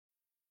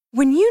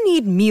When you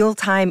need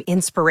mealtime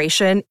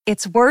inspiration,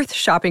 it's worth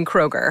shopping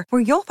Kroger,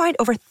 where you'll find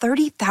over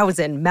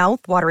 30,000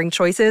 mouth-watering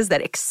choices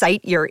that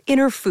excite your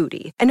inner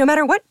foodie. And no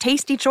matter what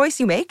tasty choice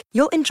you make,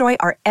 you'll enjoy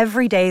our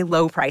everyday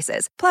low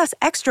prices, plus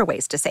extra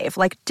ways to save,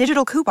 like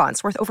digital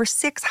coupons worth over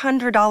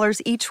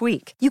 $600 each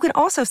week. You can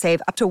also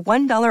save up to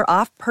 $1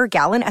 off per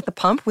gallon at the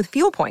pump with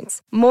fuel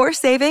points. More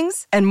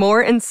savings and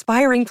more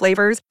inspiring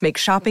flavors make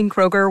shopping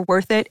Kroger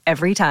worth it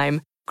every time.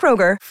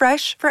 Kroger,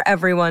 fresh for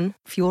everyone.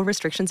 Fuel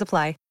restrictions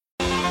apply.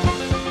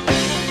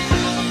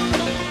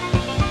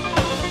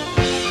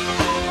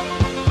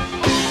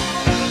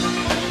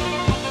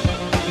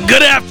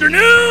 Good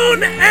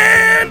afternoon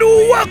and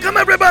welcome,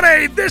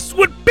 everybody. This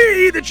would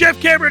be the Jeff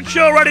Cameron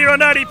Show right here on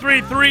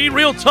 93.3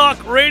 Real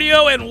Talk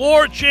Radio and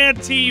War Chant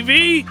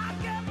TV.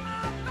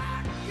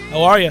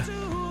 How are you?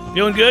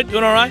 Feeling good?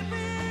 Doing all right?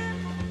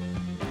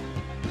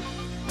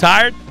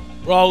 Tired?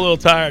 We're all a little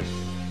tired.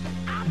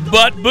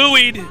 But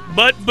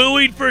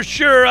buoyed for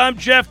sure. I'm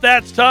Jeff,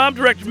 that's Tom,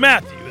 Director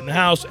Matthew in the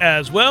house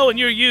as well. And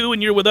you're you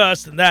and you're with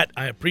us, and that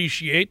I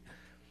appreciate.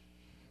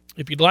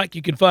 If you'd like,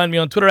 you can find me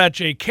on Twitter at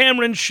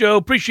 @JCameronShow.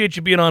 Appreciate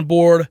you being on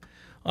board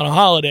on a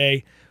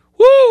holiday.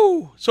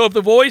 Woo! So if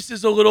the voice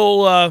is a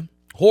little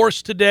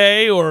hoarse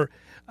today or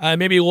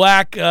maybe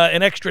lack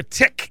an extra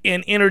tick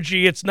in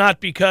energy, it's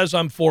not because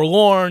I'm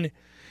forlorn.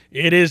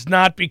 It is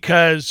not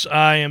because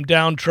I am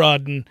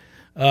downtrodden.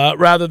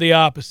 Rather the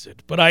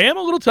opposite. But I am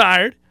a little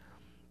tired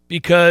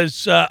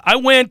because I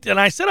went, and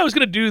I said I was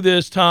going to do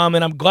this, Tom,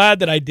 and I'm glad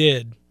that I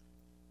did.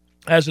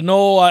 As a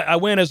Knoll, I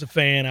went as a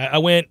fan. I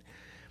went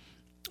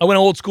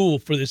old school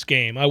for this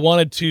game. I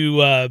wanted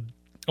to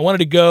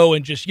go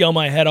and just yell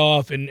my head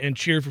off and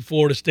cheer for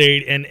Florida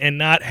State and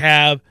not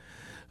have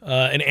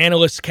an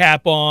analyst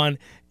cap on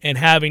and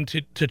having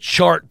to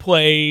chart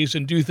plays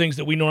and do things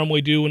that we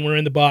normally do when we're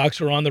in the box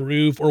or on the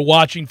roof or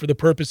watching for the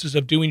purposes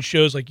of doing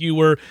shows like you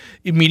were,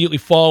 immediately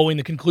following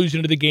the conclusion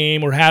of the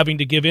game or having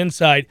to give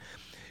insight.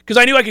 Because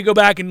I knew I could go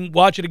back and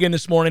watch it again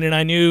this morning, and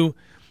I knew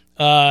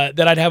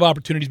that I'd have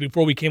opportunities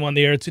before we came on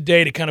the air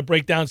today to kind of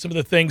break down some of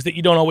the things that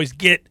you don't always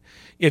get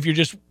if you're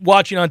just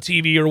watching on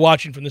TV or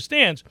watching from the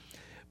stands.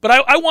 But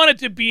I wanted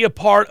to be a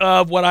part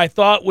of what I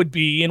thought would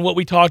be, and what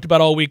we talked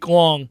about all week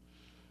long,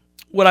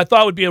 what I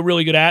thought would be a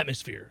really good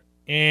atmosphere.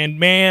 And,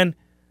 man,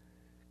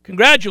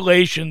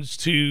 congratulations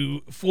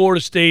to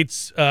Florida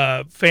State's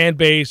fan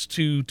base,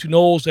 to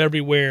Noles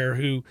everywhere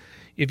who,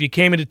 if you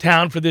came into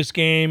town for this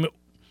game,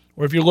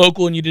 or if you're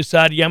local and you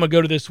decided, yeah, I'm going to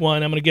go to this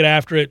one, I'm going to get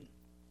after it,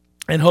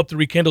 and hope to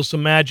rekindle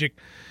some magic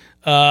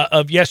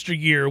of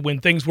yesteryear when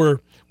things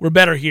were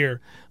better here.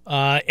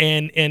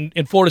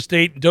 And Florida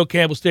State, Doak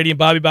Campbell Stadium,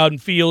 Bobby Bowden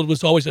Field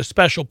was always a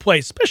special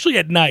place, especially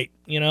at night,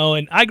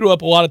 and I grew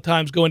up a lot of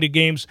times going to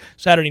games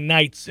Saturday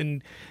nights,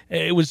 and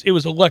it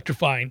was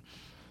electrifying.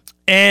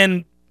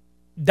 And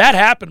that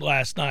happened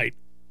last night.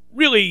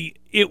 Really,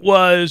 it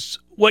was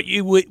what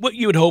you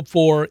would hope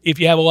for if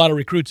you have a lot of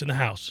recruits in the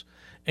house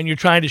and you're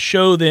trying to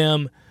show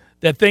them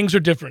that things are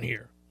different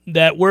here,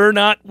 that we're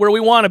not where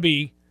we want to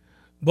be,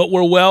 but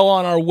we're well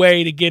on our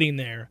way to getting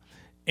there.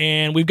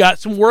 And we've got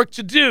some work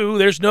to do.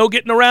 There's no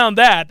getting around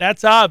that.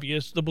 That's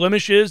obvious. The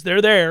blemishes,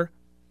 they're there.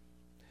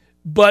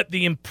 But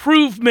the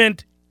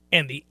improvement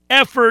and the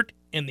effort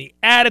and the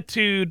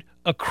attitude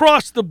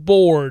across the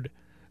board,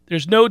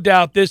 there's no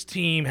doubt this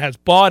team has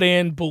bought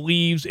in,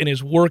 believes, and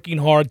is working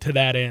hard to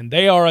that end.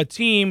 They are a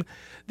team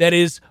that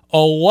is a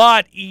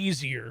lot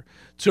easier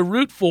to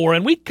root for,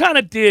 and we kind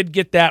of did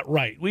get that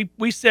right.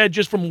 We said,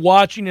 just from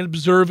watching and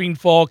observing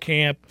fall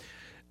camp,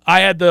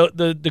 I had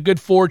the good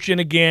fortune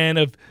again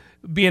of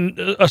being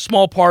a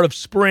small part of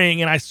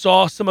spring, and I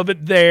saw some of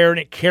it there, and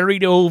it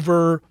carried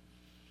over.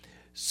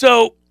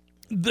 So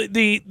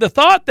the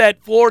thought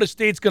that Florida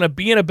State's going to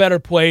be in a better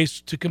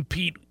place to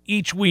compete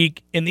each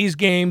week in these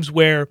games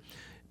where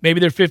maybe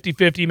they're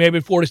 50-50, maybe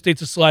Florida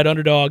State's a slight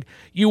underdog,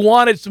 you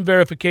wanted some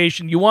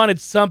verification. You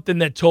wanted something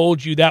that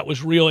told you that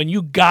was real, and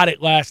you got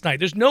it last night.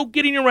 There's no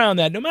getting around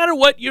that. No matter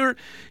what your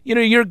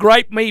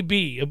gripe may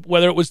be,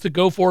 whether it was to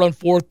go for it on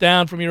fourth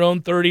down from your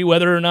own 30,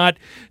 whether or not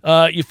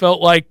you felt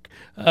like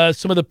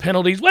some of the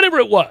penalties, whatever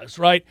it was,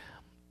 right?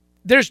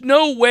 There's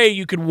no way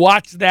you could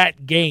watch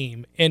that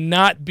game and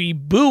not be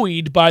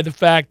buoyed by the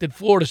fact that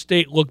Florida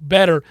State looked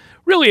better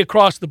really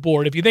across the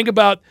board. If you think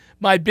about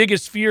my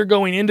biggest fear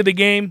going into the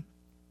game,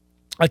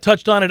 I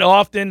touched on it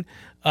often.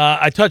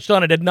 I touched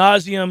on it ad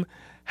nauseum.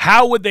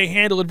 How would they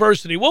handle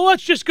adversity? Well,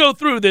 let's just go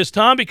through this,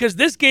 Tom, because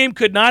this game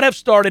could not have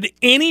started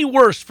any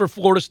worse for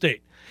Florida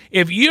State.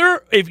 If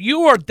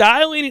you are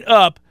dialing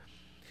up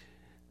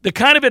the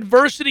kind of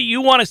adversity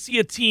you want to see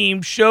a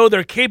team show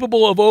they're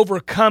capable of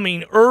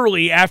overcoming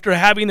early after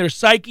having their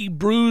psyche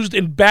bruised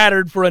and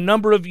battered for a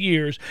number of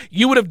years,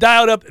 you would have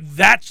dialed up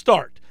that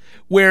start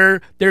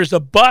where there's a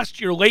bust,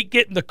 you're late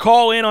getting the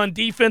call in on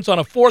defense on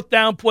a fourth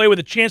down play with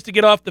a chance to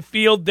get off the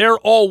field. Their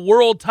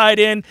all-world tight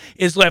end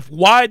is left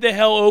wide the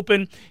hell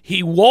open.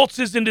 He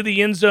waltzes into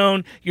the end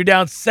zone. You're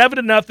down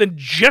 7-0,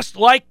 just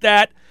like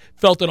that.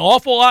 Felt an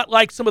awful lot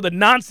like some of the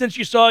nonsense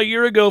you saw a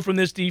year ago from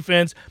this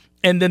defense.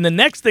 And then the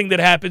next thing that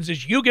happens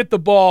is you get the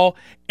ball,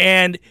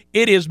 and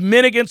it is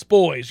men against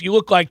boys. You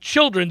look like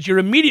children. You're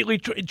immediately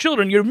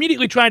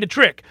trying to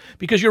trick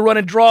because you're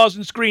running draws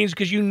and screens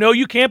because you know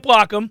you can't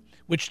block them,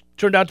 which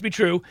turned out to be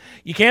true.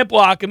 You can't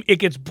block them. It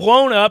gets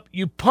blown up.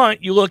 You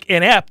punt. You look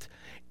inept.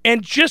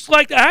 And just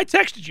like that, I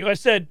texted you. I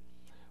said,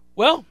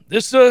 well,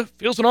 this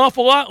feels an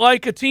awful lot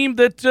like a team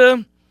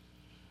that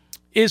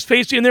is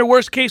facing their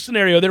worst-case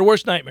scenario, their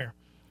worst nightmare.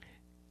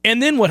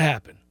 And then what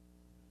happened?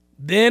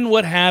 Then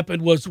what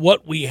happened was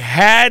what we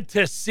had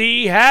to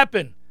see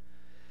happen.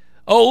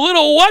 A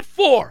little what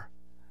for?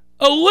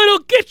 A little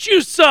get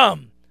you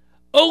some.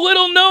 A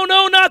little no,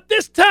 not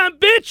this time,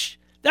 bitch.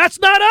 That's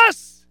not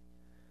us.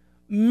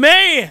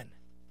 Man.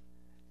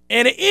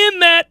 And in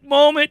that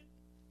moment,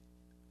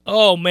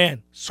 oh,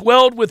 man,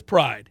 swelled with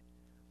pride.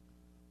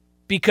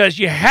 Because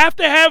you have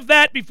to have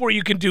that before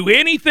you can do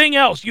anything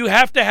else. You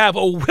have to have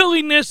a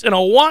willingness and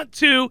a want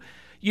to.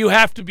 You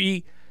have to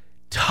be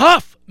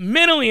tough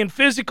mentally and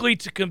physically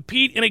to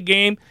compete in a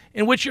game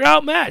in which you're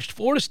outmatched.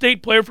 Florida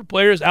State, player for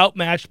player, is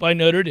outmatched by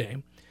Notre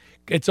Dame.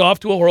 Gets off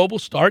to a horrible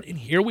start, and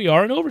here we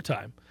are in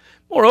overtime.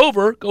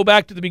 Moreover, go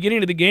back to the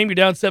beginning of the game. You're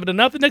down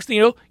 7-0. Next thing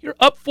you know, you're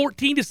up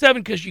 14-7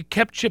 because you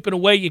kept chipping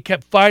away. You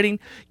kept fighting.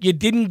 You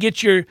didn't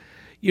get your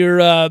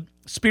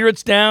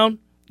spirits down.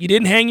 You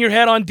didn't hang your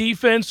head on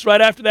defense right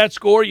after that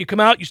score. You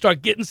come out, you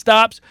start getting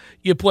stops.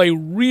 You play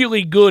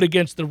really good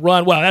against the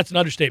run. Wow, that's an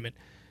understatement.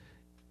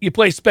 You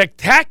play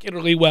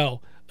spectacularly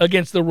well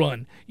against the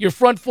run. Your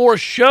front four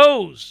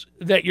shows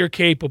that you're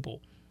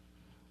capable.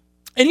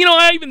 And,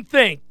 I even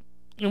think,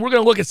 and we're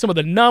going to look at some of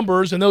the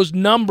numbers, and those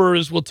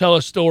numbers will tell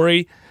a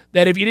story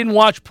that if you didn't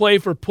watch play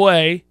for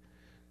play,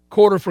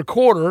 quarter for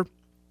quarter,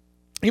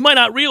 you might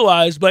not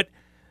realize, but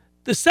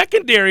the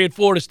secondary at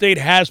Florida State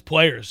has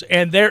players,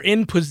 and they're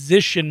in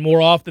position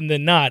more often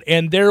than not.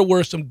 And there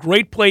were some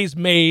great plays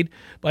made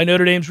by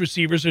Notre Dame's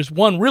receivers. There's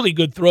one really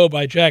good throw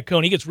by Jack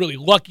Cohn. He gets really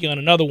lucky on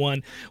another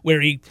one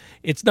where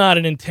it's not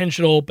an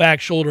intentional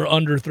back shoulder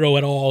underthrow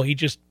at all. He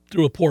just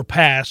threw a poor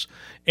pass,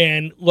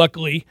 and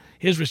luckily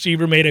his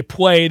receiver made a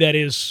play that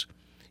is,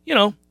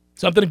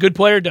 something a good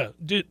player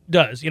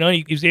does.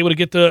 He was able to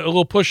get a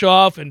little push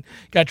off and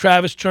got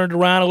Travis turned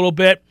around a little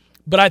bit.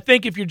 But I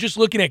think if you're just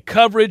looking at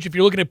coverage, if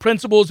you're looking at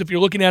principles, if you're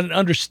looking at an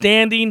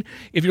understanding,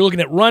 if you're looking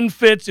at run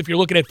fits, if you're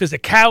looking at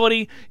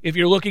physicality, if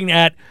you're looking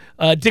at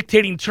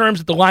dictating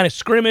terms at the line of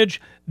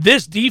scrimmage,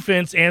 this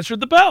defense answered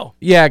the bell.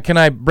 Yeah, can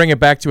I bring it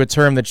back to a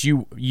term that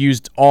you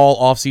used all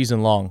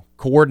offseason long?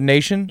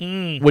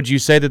 Coordination? Would you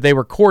say that they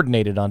were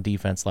coordinated on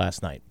defense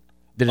last night?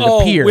 Did it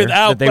appear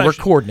that they were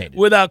coordinated?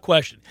 Without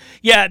question.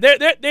 Yeah,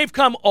 they've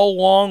come a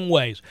long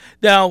ways.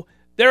 Now,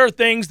 there are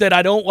things that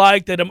I don't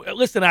like.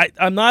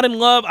 I'm not in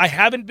love. I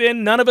haven't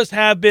been. None of us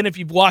have been. If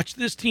you've watched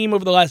this team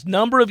over the last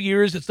number of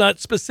years, it's not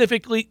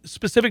specific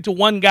to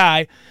one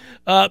guy,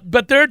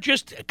 but they're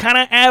just kind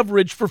of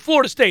average for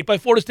Florida State by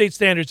Florida State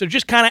standards. They're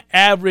just kind of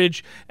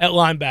average at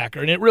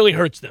linebacker, and it really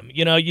hurts them.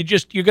 You're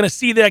going to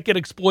see that get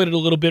exploited a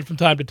little bit from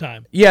time to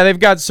time. Yeah, they've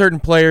got certain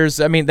players.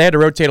 I mean, they had to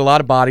rotate a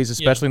lot of bodies,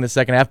 especially in the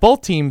second half.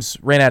 Both teams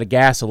ran out of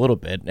gas a little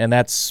bit, and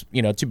that's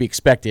to be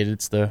expected.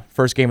 It's the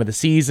first game of the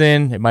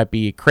season. It might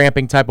be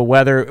cramping type of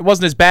weather. It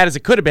wasn't as bad as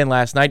it could have been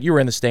last night. You were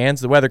in the stands.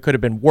 The weather could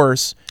have been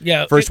worse.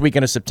 Yeah, first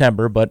weekend of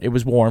September, but it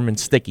was warm and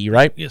sticky,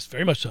 right? Yes,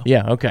 very much so.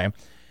 Yeah, okay.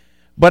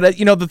 But,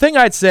 the thing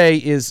I'd say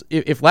is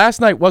if last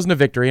night wasn't a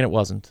victory, and it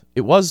wasn't,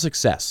 it was a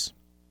success.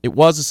 It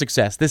was a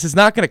success. This is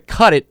not going to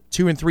cut it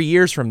 2 and 3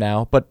 years from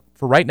now, but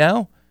for right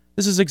now,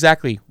 this is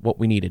exactly what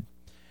we needed.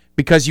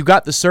 Because you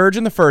got the surge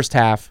in the first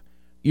half.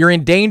 You're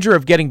in danger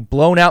of getting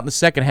blown out in the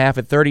second half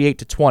at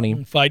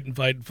 38-20.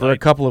 Fight. For a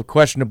couple of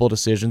questionable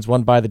decisions,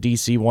 one by the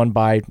DC, one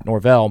by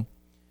Norvell.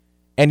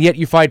 And yet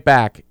you fight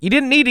back. You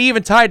didn't need to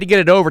even tie it to get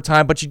it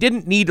overtime, but you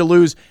didn't need to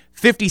lose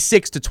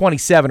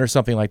 56-27 or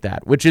something like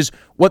that, which is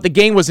what the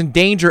game was in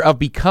danger of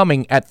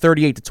becoming at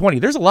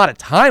 38-20. There's a lot of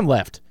time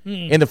left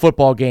in the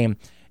football game.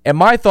 And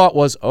my thought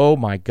was, oh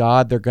my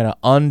God, they're going to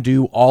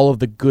undo all of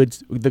the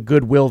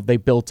goodwill they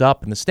built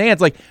up in the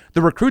stands. Like,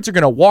 the recruits are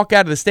going to walk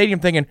out of the stadium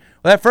thinking,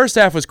 well, that first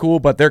half was cool,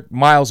 but they're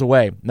miles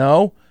away.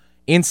 No.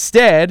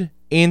 Instead,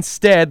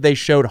 they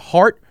showed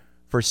heart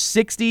for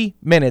 60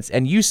 minutes.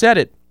 And you said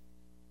it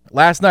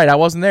last night. I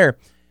wasn't there.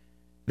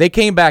 They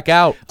came back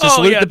out to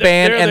salute the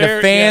band, and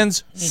the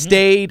fans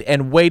stayed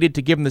and waited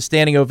to give them the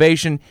standing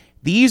ovation.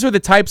 These are the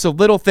types of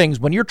little things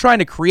when you're trying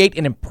to create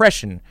an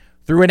impression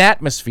through an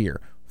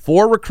atmosphere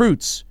for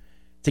recruits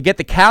to get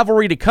the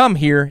cavalry to come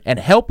here and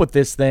help with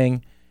this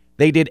thing.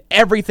 They did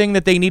everything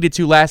that they needed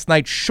to last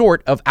night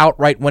short of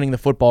outright winning the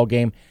football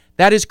game.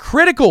 That is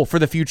critical for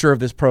the future of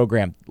this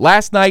program.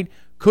 Last night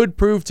could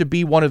prove to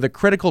be one of the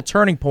critical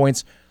turning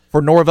points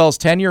for Norvell's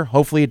tenure.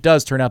 Hopefully it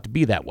does turn out to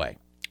be that way.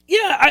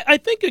 Yeah, I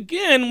think,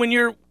 again, when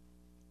you're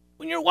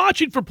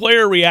watching for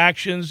player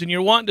reactions and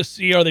you're wanting to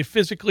see, are they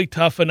physically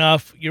tough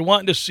enough? You're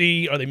wanting to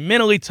see, are they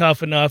mentally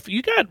tough enough?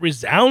 You got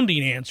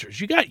resounding answers.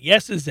 You got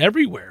yeses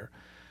everywhere.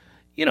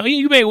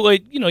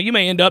 you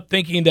may end up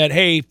thinking that,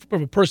 hey,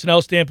 from a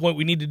personnel standpoint,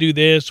 we need to do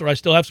this, or I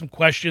still have some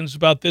questions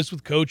about this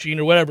with coaching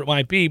or whatever it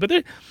might be.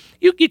 But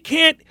you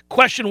can't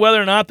question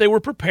whether or not they were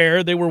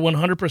prepared. They were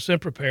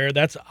 100% prepared.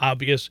 That's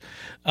obvious.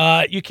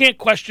 You can't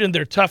question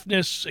their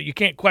toughness. You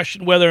can't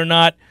question whether or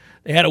not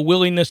they had a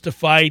willingness to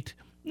fight.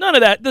 None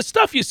of that. The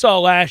stuff you saw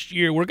last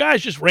year where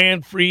guys just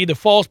ran free, the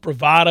false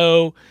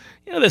bravado,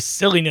 the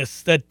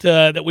silliness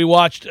that we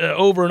watched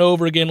over and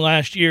over again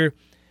last year,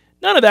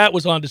 none of that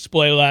was on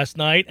display last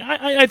night.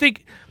 I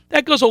think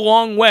that goes a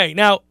long way.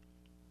 Now,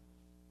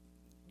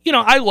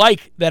 I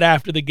like that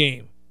after the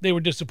game they were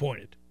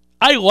disappointed.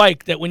 I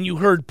like that when you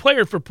heard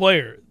player for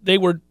player, they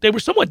were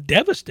somewhat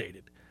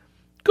devastated.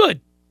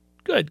 Good.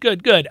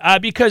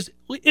 Because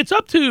it's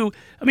up to,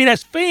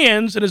 as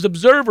fans and as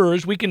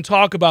observers, we can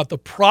talk about the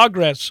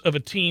progress of a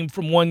team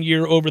from one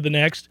year over the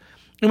next.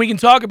 And we can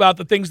talk about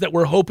the things that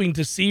we're hoping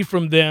to see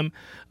from them,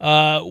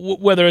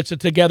 whether it's a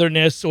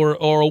togetherness or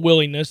a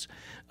willingness.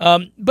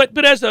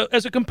 But as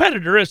a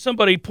competitor, as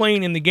somebody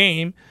playing in the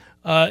game,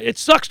 it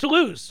sucks to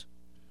lose.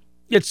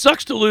 It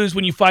sucks to lose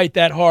when you fight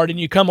that hard and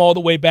you come all the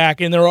way back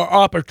and there are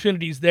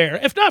opportunities there.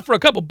 If not for a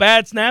couple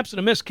bad snaps and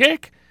a missed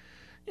kick,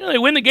 they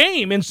win the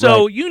game. And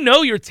so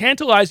right. You're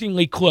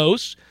tantalizingly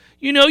close.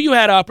 You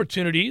had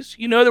opportunities.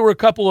 There were a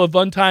couple of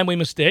untimely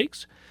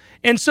mistakes.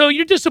 And so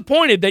you're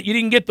disappointed that you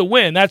didn't get the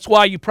win. That's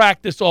why you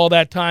practice all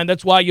that time.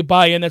 That's why you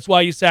buy in. That's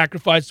why you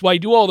sacrifice. That's why you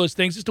do all those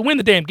things, is to win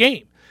the damn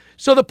game.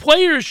 So the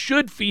players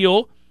should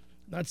feel,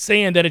 not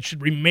saying that it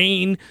should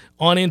remain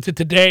on into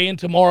today and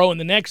tomorrow and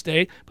the next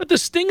day, but the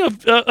sting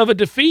of a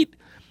defeat,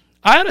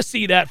 I ought to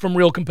see that from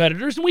real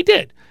competitors, and we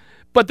did.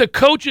 But the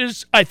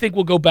coaches, I think,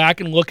 will go back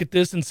and look at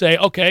this and say,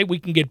 okay, we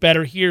can get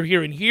better here,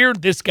 here, and here.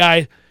 This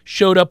guy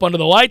showed up under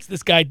the lights.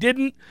 This guy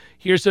didn't.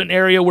 Here's an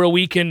area where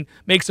we can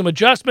make some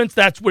adjustments.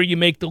 That's where you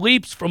make the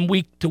leaps from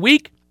week to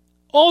week.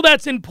 All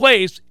that's in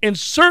place, and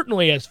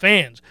certainly as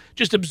fans,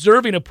 just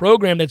observing a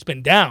program that's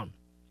been down,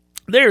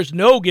 there's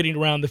no getting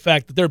around the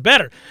fact that they're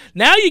better.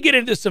 Now you get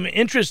into some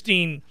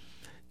interesting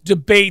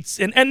debates,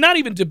 and not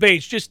even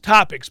debates, just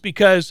topics,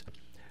 because,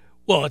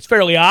 well, it's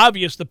fairly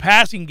obvious the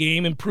passing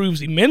game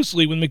improves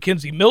immensely when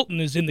Mackenzie Milton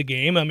is in the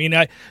game.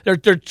 There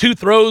are two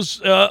throws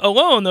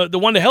alone, the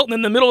one to Helton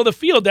in the middle of the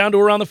field down to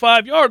around the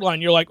 5-yard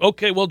line. You're like,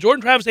 okay, well,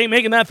 Jordan Travis ain't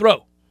making that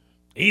throw.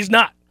 He's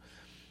not.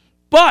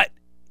 But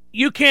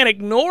you can't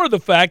ignore the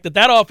fact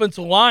that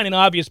offensive line in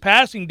obvious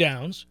passing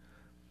downs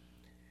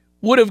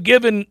would have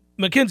given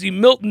Mackenzie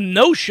Milton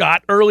no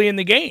shot early in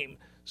the game.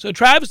 So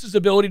Travis's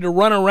ability to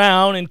run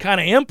around and kind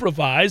of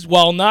improvise,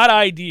 while not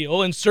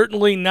ideal and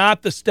certainly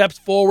not the steps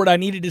forward I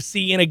needed to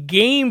see in a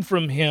game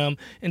from him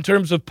in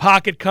terms of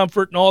pocket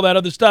comfort and all that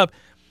other stuff,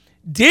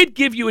 did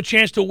give you a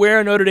chance to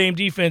wear a Notre Dame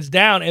defense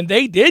down, and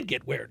they did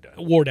get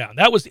wore down.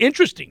 That was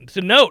interesting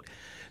to note.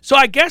 So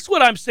I guess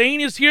what I'm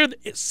saying is here,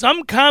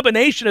 some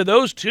combination of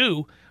those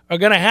two are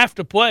going to have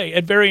to play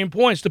at varying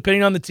points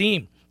depending on the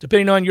team,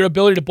 depending on your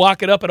ability to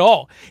block it up at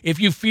all. If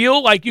you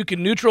feel like you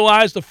can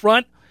neutralize the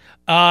front,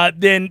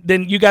 then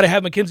you got to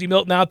have Mackenzie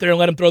Milton out there and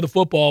let him throw the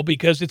football,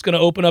 because it's going to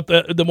open up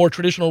the more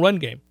traditional run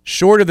game.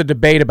 Short of the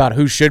debate about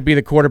who should be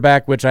the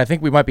quarterback, which I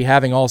think we might be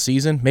having all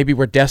season, maybe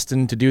we're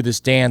destined to do this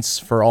dance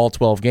for all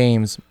 12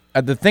 games.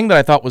 The thing that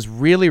I thought was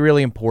really,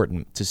 really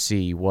important to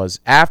see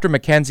was after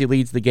Mackenzie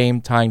leads the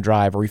game-tying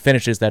drive, or he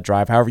finishes that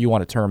drive, however you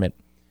want to term it,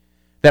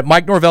 that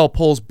Mike Norvell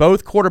pulls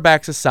both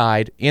quarterbacks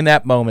aside in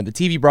that moment. The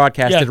TV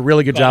broadcast did a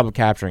really good job of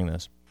capturing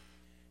this.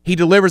 He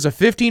delivers a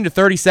 15 to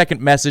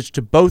 30-second message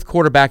to both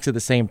quarterbacks at the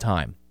same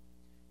time.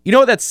 You know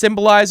what that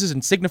symbolizes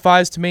and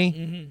signifies to me?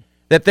 Mm-hmm.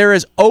 That there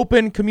is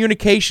open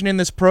communication in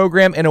this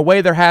program in a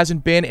way there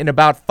hasn't been in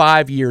about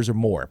 5 years or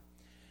more.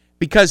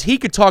 Because he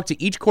could talk to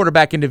each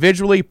quarterback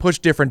individually, push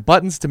different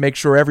buttons to make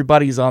sure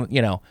everybody's on,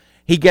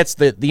 he gets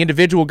the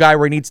individual guy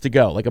where he needs to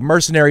go, like a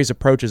mercenary's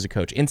approach as a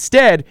coach.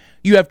 Instead,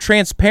 you have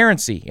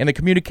transparency in the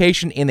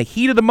communication in the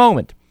heat of the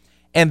moment.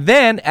 And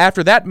then,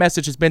 after that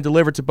message has been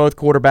delivered to both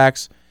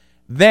quarterbacks,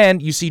 then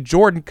you see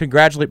Jordan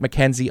congratulate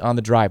Mackenzie on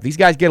the drive. These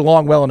guys get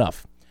along well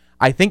enough.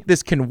 I think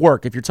this can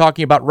work. If you're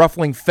talking about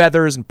ruffling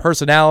feathers and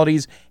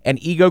personalities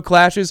and ego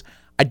clashes,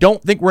 I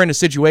don't think we're in a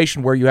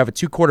situation where you have a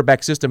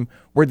two-quarterback system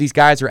where these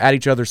guys are at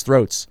each other's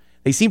throats.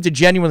 They seem to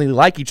genuinely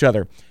like each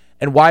other.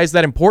 And why is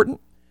that important?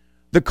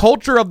 The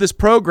culture of this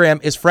program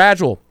is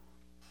fragile.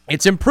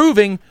 It's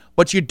improving,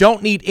 but you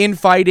don't need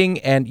infighting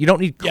and you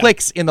don't need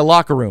cliques in the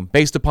locker room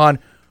based upon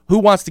who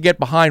wants to get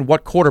behind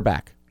what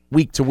quarterback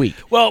week to week.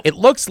 Well, it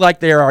looks like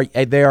they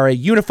are a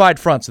unified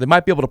front, so they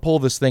might be able to pull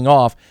this thing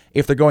off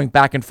if they're going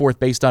back and forth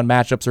based on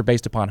matchups or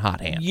based upon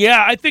hot hand.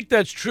 Yeah, I think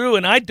that's true,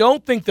 and I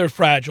don't think they're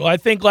fragile. I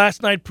think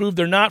last night proved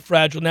they're not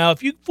fragile. Now,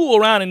 if you fool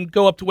around and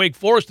go up to Wake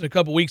Forest in a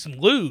couple weeks and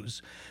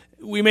lose,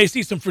 we may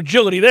see some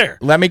fragility there.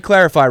 Let me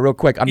clarify real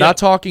quick. I'm not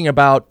talking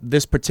about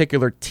this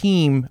particular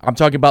team. I'm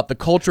talking about the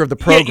culture of the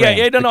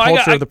program.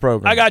 Culture of the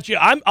program. I got you.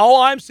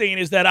 All I'm saying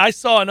is that I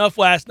saw enough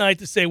last night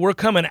to say we're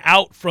coming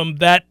out from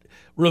that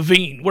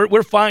ravine.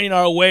 We're finding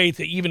our way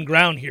to even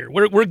ground here.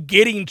 We're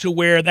getting to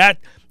where that,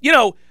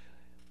 a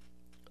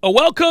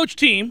well-coached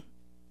team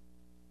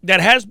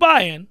that has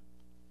buy-in,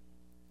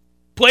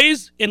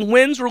 plays and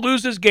wins or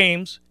loses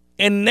games,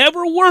 and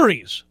never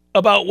worries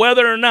about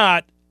whether or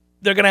not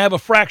they're going to have a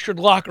fractured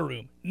locker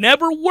room,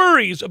 never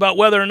worries about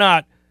whether or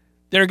not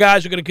their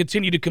guys are going to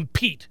continue to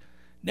compete,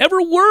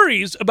 never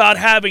worries about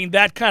having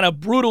that kind of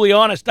brutally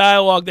honest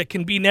dialogue that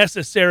can be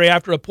necessary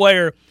after a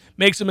player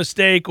makes a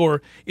mistake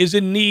or is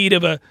in need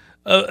of a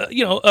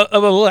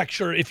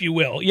lecture, if you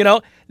will.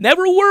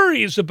 Never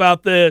worries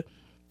about the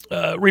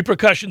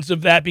repercussions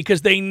of that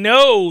because they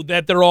know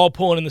that they're all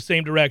pulling in the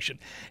same direction.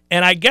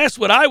 And I guess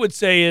what I would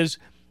say is,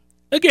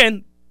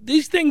 again,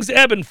 these things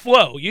ebb and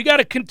flow. You got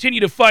to continue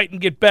to fight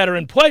and get better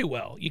and play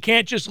well. You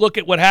can't just look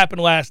at what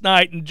happened last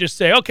night and just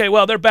say, okay,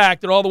 well, they're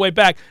back. They're all the way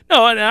back.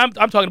 No, and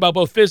I'm talking about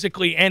both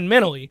physically and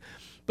mentally.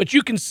 But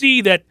you can see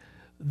that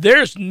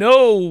there's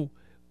no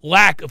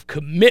lack of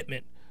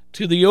commitment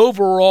to the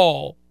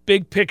overall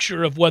big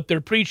picture of what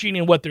they're preaching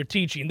and what they're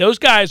teaching. Those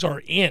guys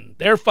are in.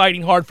 They're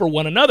fighting hard for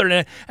one another.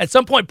 And at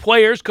some point,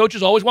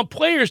 coaches always want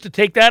players to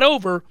take that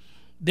over.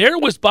 There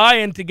was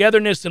buy-in,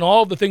 togetherness, and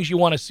all of the things you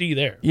want to see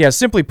there. Yeah,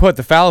 simply put,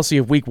 the fallacy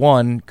of Week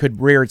 1 could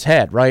rear its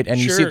head, right? And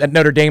you see that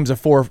Notre Dame's a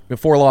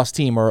four-loss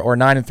team or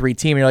 9-3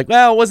 team, and you're like,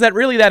 well, was that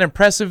really that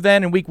impressive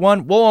then in Week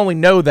 1? We'll only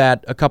know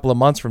that a couple of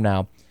months from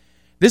now.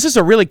 This is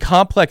a really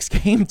complex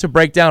game to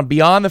break down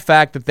beyond the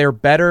fact that they're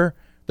better,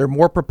 they're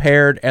more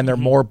prepared, and they're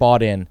more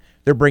bought in.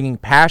 They're bringing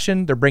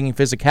passion, they're bringing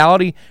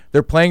physicality,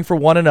 they're playing for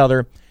one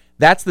another.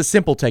 That's the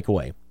simple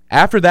takeaway.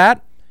 After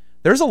that,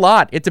 there's a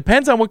lot. It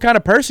depends on what kind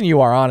of person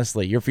you are,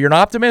 honestly. If you're an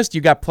optimist,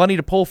 you got plenty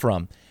to pull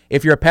from.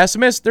 If you're a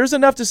pessimist, there's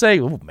enough to say,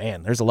 oh,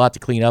 man, there's a lot to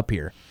clean up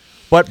here.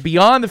 But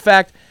beyond the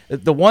fact,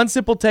 the one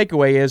simple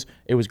takeaway is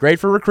it was great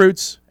for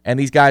recruits, and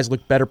these guys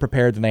look better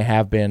prepared than they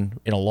have been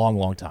in a long,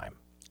 long time.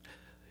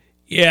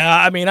 Yeah,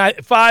 I mean,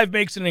 Five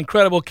makes an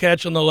incredible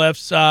catch on the left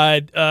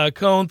side.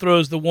 Cone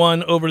throws the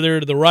one over there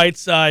to the right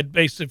side,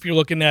 basically if you're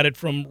looking at it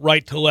from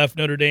right to left,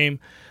 Notre Dame.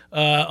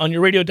 On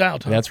your radio dial,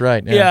 Tom. That's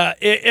right. Yeah,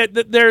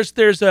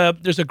 there's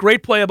a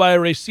great play by a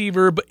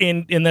receiver,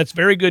 and that's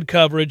very good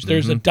coverage.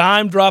 There's a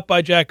dime drop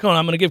by Jack Cone.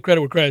 I'm going to give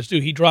credit where credit's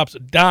due. He drops a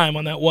dime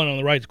on that one on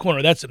the right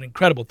corner. That's an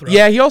incredible throw.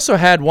 Yeah, he also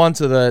had one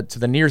to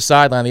the near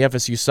sideline, the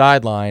FSU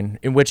sideline,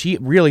 in which he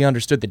really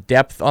understood the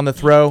depth on the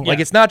throw. Yeah. Like,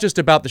 it's not just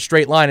about the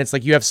straight line. It's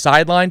like you have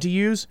sideline to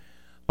use.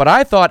 But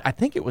I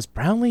think it was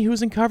Brownlee who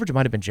was in coverage. It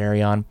might have been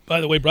Jerry on.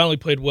 By the way, Brownlee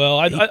played well.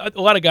 A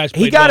lot of guys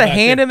played well. He got a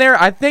hand in there.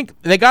 I think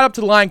they got up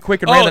to the line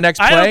quick and ran the next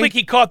play. I don't think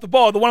he caught the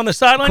ball. The one on the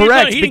sideline,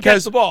 correct, he didn't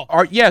catch the ball.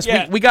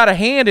 We got a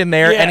hand in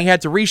there, and he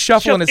had to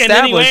reshuffle and establish. And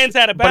then he lands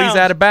out of bounds. But he's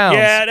out of bounds.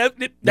 Yeah,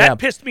 that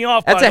pissed me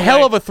off. That's a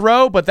hell of a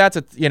throw, but that's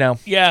a,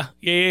 Yeah.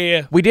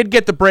 We did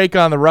get the break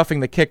on the roughing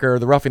the kicker,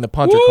 the roughing the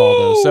punter call,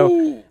 though.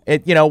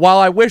 So, while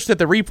I wish that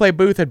the replay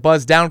booth had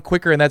buzzed down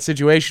quicker in that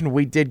situation,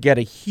 we did get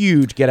a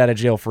huge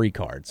get-out-of-jail-free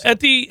cards.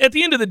 At the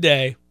end of the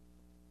day,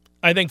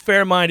 I think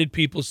fair-minded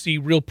people see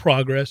real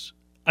progress.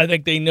 I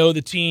think they know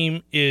the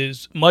team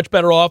is much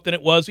better off than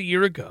it was a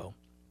year ago.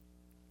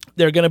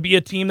 They're going to be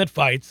a team that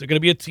fights. They're going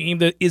to be a team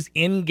that is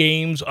in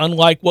games,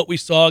 unlike what we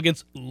saw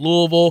against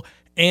Louisville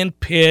and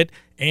Pitt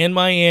and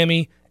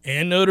Miami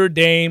and Notre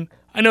Dame.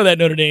 I know that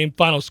Notre Dame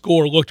final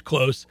score looked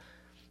close,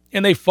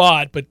 and they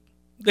fought, but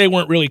they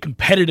weren't really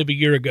competitive a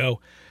year ago.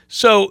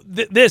 So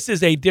this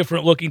is a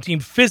different-looking team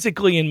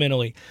physically and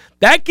mentally.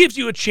 That gives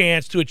you a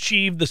chance to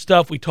achieve the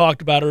stuff we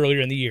talked about earlier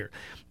in the year.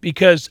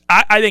 Because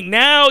I think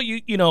now,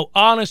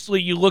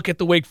 honestly, you look at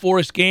the Wake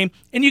Forest game,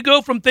 and you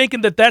go from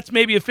thinking that that's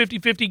maybe a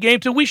 50-50 game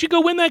to we should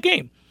go win that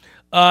game.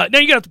 Now, you're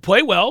going to have to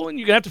play well, and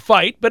you're going to have to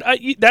fight, but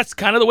that's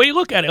kind of the way you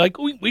look at it. Like,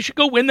 we should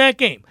go win that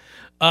game.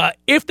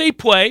 If they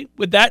play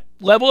with that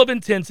level of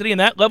intensity and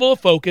that level of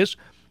focus,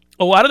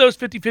 a lot of those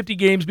 50-50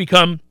 games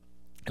become,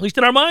 at least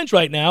in our minds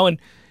right now, and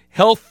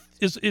health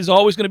is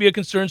always going to be a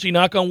concern, so you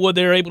knock on wood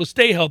they're able to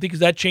stay healthy because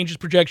that changes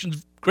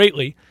projections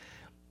greatly.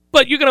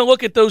 But you're going to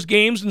look at those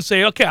games and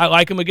say, okay, I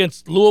like them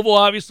against Louisville,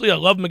 obviously. I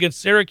love them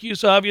against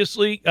Syracuse,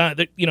 obviously.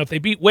 If they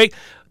beat Wake.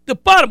 The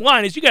bottom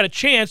line is you got a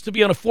chance to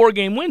be on a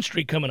 4-game win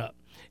streak coming up.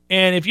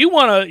 And if you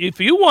want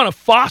to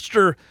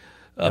foster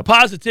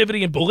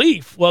positivity and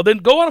belief, well, then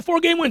go on a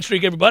 4-game win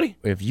streak, everybody.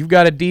 If you've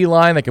got a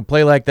D-line that can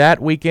play like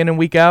that week in and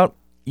week out,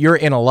 you're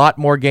in a lot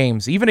more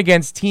games, even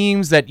against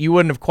teams that you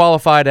wouldn't have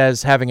qualified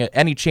as having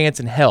any chance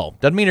in hell.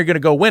 Doesn't mean you're going to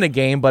go win a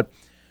game, but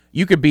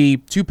you could be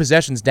 2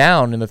 possessions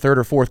down in the third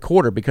or fourth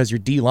quarter because your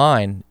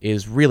D-line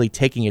is really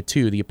taking it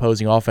to the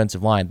opposing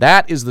offensive line.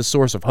 That is the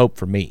source of hope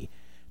for me.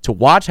 To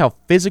watch how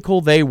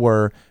physical they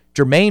were.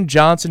 Jermaine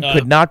Johnson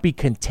could not be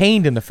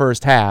contained in the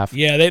first half.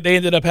 Yeah, they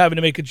ended up having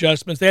to make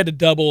adjustments. They had to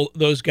double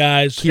those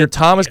guys. Keir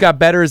Thomas got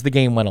better as the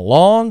game went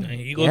along.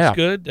 He looks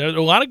good.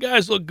 A lot of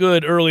guys look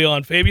good early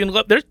on. Fabian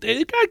Love,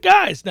 they got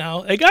guys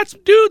now. They got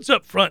some dudes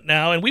up front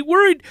now, and we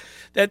worried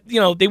that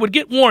they would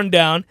get worn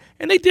down,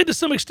 and they did to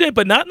some extent,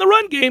 but not in the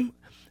run game.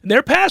 And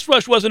their pass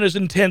rush wasn't as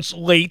intense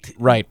late.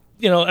 Right.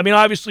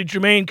 obviously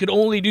Jermaine could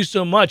only do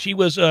so much. He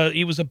was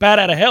a bat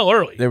out of hell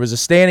early. There was a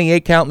standing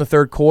 8 count in the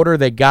third quarter.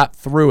 They got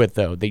through it,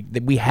 though.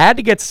 We had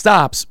to get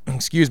stops.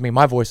 Excuse me,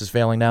 my voice is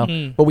failing now.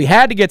 But we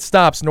had to get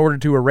stops in order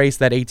to erase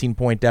that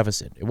 18-point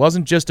deficit. It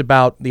wasn't just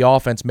about the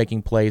offense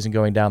making plays and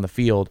going down the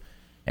field,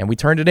 and we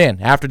turned it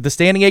in. After the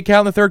standing 8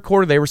 count in the third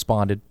quarter, they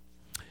responded.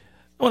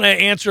 I want to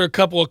answer a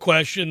couple of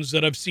questions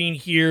that I've seen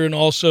here and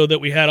also that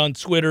we had on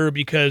Twitter,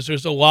 because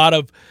there's a lot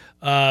of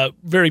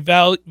very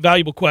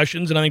valuable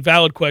questions and I think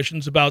valid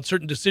questions about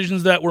certain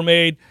decisions that were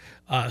made,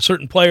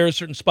 certain players,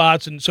 certain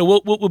spots, and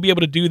so we'll be able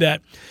to do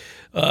that.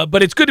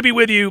 But it's good to be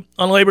with you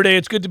on Labor Day.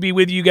 It's good to be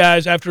with you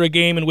guys after a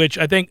game in which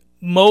I think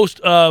most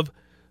of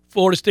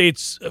Florida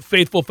State's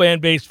faithful fan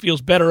base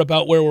feels better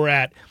about where we're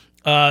at.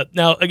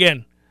 Now,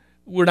 again,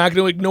 we're not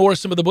going to ignore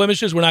some of the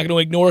blemishes. We're not going to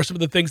ignore some of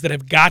the things that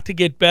have got to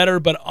get better.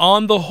 But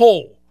on the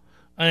whole,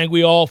 I think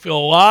we all feel a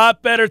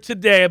lot better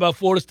today about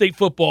Florida State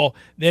football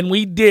than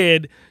we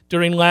did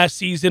during last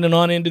season and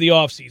on into the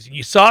offseason.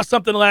 You saw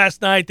something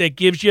last night that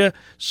gives you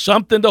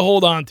something to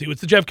hold on to.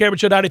 It's the Jeff Cameron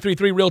Show,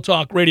 93.3 Real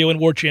Talk Radio and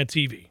War Chant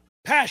TV.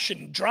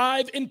 Passion,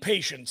 drive, and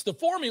patience. The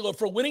formula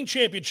for winning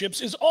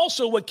championships is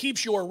also what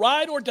keeps your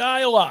ride or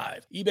die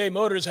alive. eBay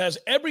Motors has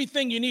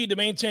everything you need to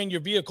maintain your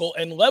vehicle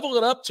and level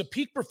it up to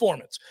peak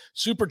performance.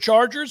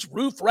 Superchargers,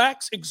 roof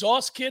racks,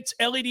 exhaust kits,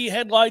 LED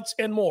headlights,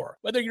 and more.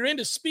 Whether you're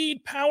into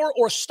speed, power,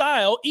 or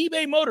style,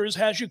 eBay Motors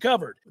has you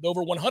covered. With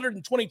over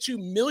 122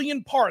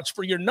 million parts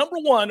for your number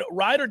one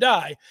ride or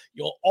die,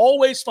 you'll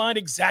always find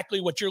exactly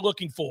what you're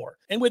looking for.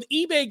 And with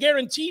eBay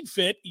Guaranteed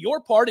Fit,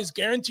 your part is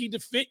guaranteed to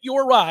fit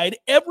your ride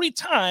every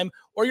time,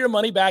 or your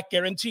money back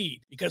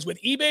guaranteed. Because with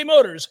eBay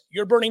Motors,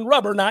 you're burning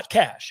rubber, not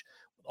cash.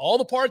 With all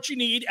the parts you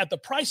need at the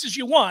prices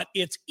you want,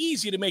 it's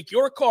easy to make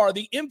your car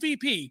the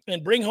MVP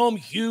and bring home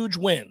huge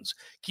wins.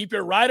 Keep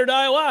your ride or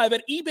die alive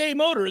at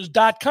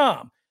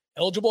ebaymotors.com.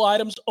 Eligible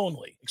items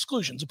only.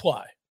 Exclusions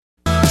apply.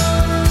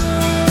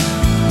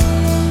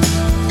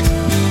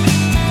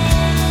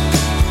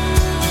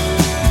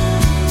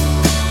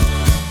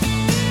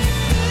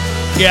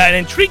 Yeah, an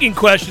intriguing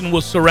question will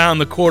surround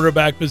the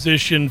quarterback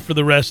position for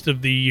the rest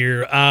of the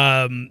year.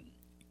 I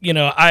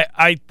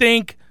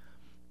think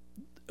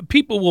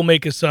people will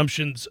make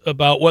assumptions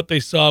about what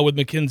they saw with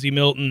McKenzie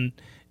Milton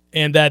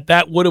and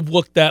that would have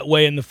looked that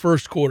way in the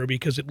first quarter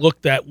because it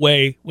looked that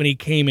way when he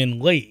came in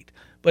late.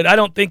 But I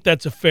don't think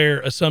that's a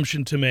fair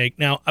assumption to make.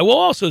 Now, I will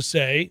also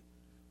say,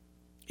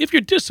 if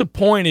you're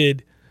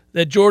disappointed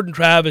that Jordan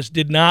Travis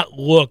did not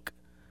look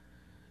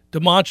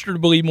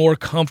demonstrably more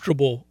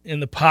comfortable in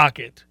the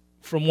pocket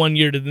from one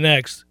year to the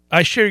next,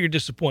 I share your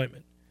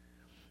disappointment.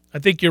 I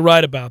think you're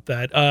right about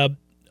that.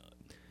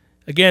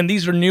 Again,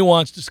 these are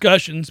nuanced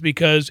discussions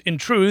because, in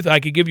truth, I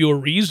could give you a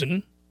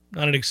reason,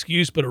 not an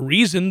excuse, but a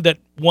reason that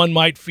one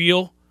might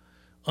feel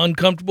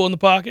uncomfortable in the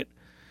pocket,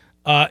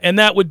 and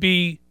that would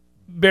be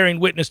bearing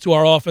witness to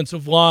our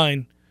offensive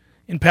line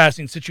in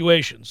passing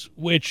situations,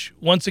 which,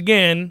 once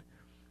again,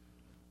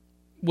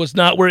 was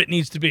not where it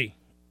needs to be.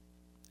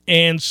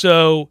 And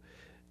so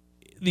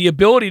the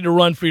ability to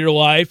run for your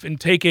life and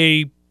take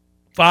a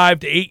 5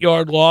 to 8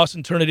 yard loss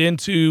and turn it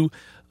into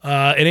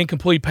an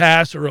incomplete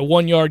pass or a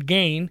 1 yard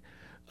gain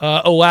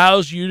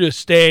allows you to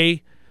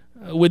stay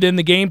within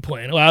the game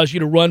plan, allows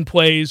you to run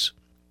plays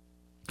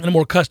in a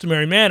more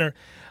customary manner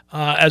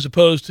as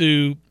opposed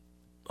to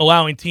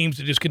allowing teams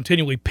to just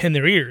continually pin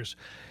their ears.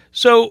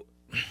 So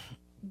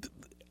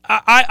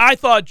I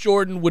thought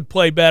Jordan would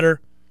play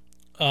better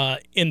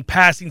in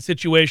passing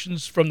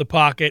situations from the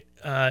pocket.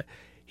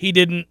 He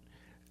didn't.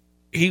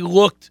 He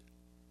looked,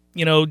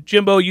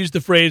 Jimbo used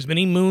the phrase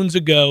many moons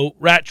ago,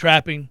 rat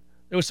trapping.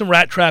 There was some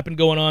rat trapping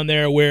going on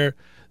there where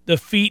the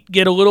feet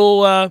get a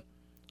little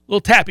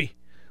tappy,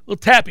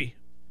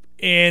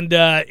 and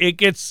it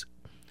gets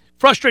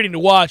frustrating to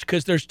watch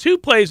because there's two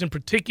plays in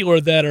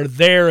particular that are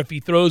there if he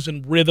throws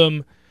in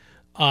rhythm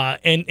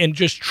and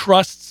just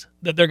trusts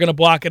that they're going to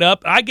block it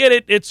up. I get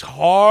it; it's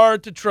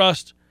hard to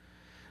trust.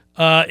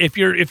 If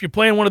you're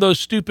playing one of those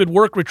stupid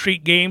work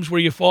retreat games where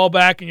you fall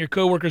back and your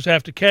coworkers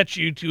have to catch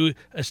you to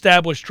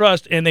establish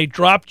trust and they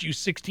dropped you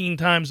 16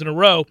 times in a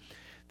row,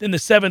 then the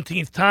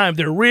 17th time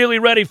they're really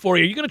ready for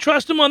you. You're going to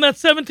trust them on that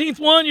 17th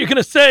one? You're going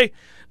to say,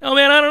 no,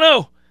 man, I don't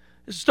know.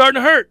 This is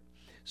starting to hurt.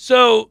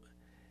 So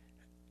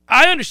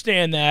I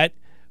understand that,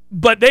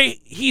 but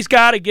he's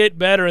got to get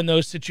better in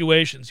those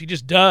situations. He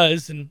just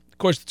does, and, of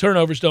course, the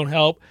turnovers don't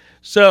help.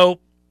 So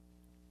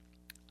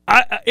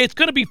it's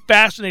going to be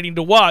fascinating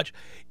to watch.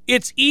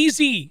 It's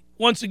easy,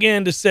 once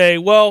again, to say,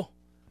 well,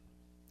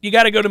 you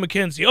got to go to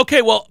McKenzie.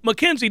 Okay, well,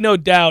 McKenzie, no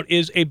doubt,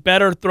 is a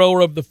better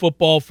thrower of the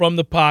football from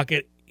the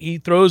pocket. He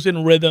throws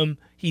in rhythm.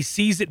 He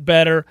sees it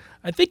better.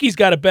 I think he's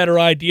got a better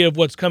idea of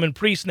what's coming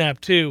pre-snap,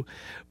 too.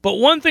 But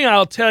one thing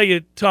I'll tell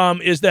you,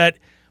 Tom, is that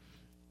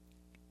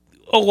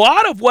a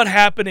lot of what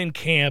happened in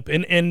camp,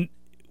 and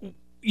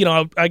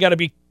I got to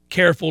be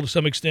careful to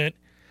some extent,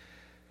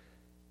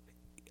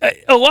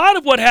 a lot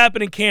of what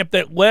happened in camp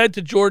that led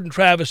to Jordan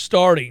Travis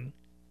starting,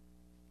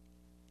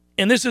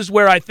 and this is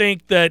where I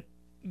think that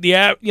the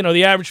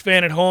average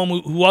fan at home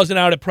who wasn't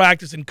out at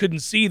practice and couldn't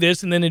see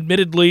this, and then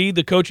admittedly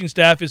the coaching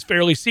staff is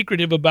fairly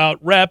secretive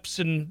about reps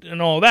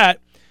and all that.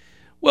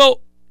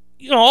 Well,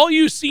 all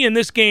you see in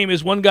this game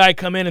is one guy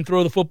come in and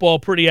throw the football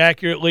pretty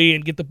accurately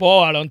and get the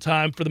ball out on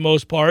time for the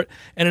most part,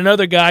 and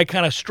another guy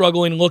kind of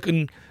struggling,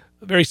 looking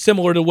very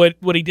similar to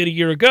what he did a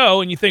year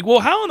ago. And you think, well,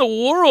 how in the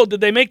world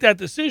did they make that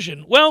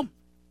decision? Well,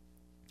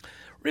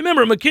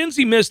 remember,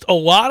 McKenzie missed a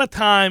lot of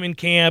time in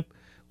camp,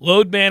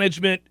 load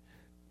management,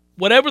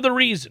 whatever the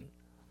reason.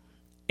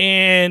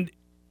 And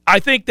I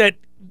think that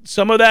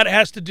some of that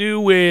has to do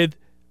with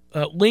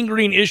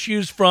lingering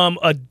issues from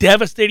a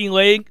devastating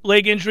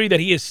leg injury that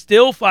he is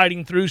still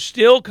fighting through,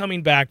 still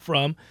coming back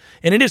from.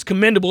 And it is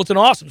commendable. It's an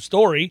awesome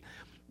story.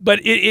 But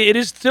it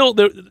is still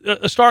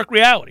a stark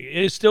reality.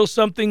 It is still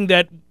something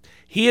that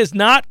he is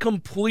not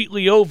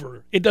completely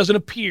over. It doesn't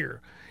appear.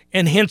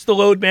 And hence the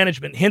load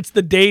management, hence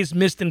the days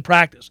missed in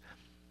practice.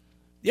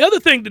 The other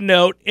thing to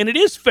note, and it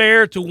is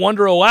fair to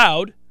wonder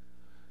aloud,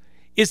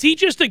 is he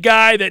just a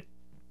guy that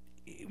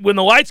when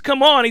the lights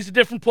come on, he's a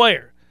different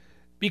player?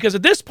 Because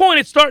at this point,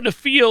 it's starting to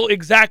feel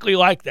exactly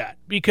like that.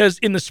 Because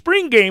in the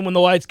spring game, when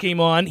the lights came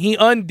on, he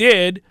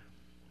undid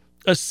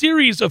a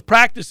series of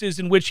practices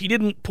in which he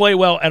didn't play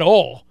well at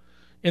all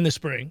in the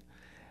spring.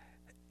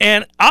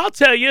 And I'll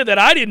tell you that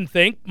I didn't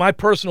think, my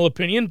personal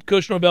opinion,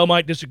 Coach Norvell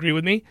might disagree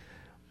with me,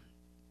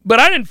 but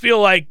I didn't feel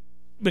like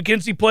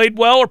McKenzie played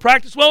well or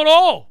practiced well at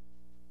all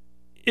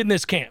in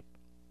this camp.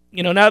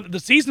 Now that the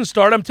season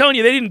started, I'm telling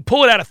you, they didn't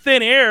pull it out of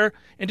thin air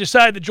and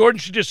decide that Jordan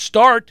should just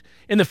start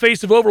in the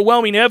face of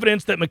overwhelming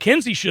evidence that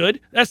McKenzie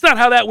should. That's not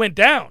how that went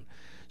down.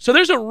 So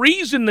there's a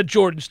reason that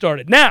Jordan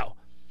started. Now,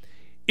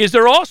 is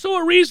there also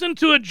a reason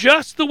to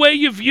adjust the way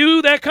you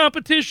view that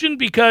competition?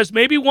 Because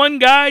maybe one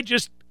guy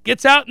just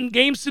gets out in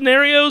game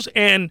scenarios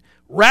and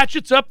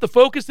ratchets up the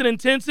focus and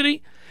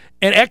intensity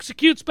and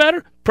executes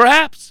better?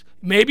 Perhaps.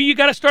 Maybe you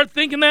got to start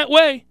thinking that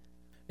way.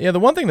 Yeah, the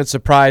one thing that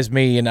surprised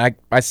me, and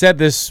I said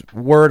this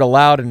word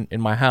aloud in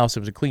my house, it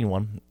was a clean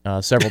one,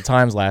 several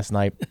times last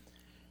night.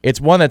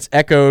 It's one that's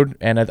echoed,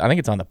 and I think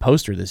it's on the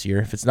poster this year.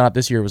 If it's not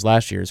this year, it was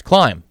last year's.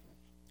 Climb.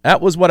 That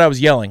was what I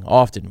was yelling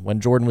often when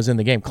Jordan was in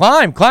the game.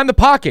 Climb the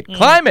pocket,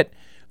 climb it.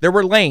 There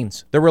were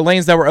lanes. There were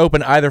lanes that were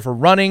open either for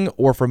running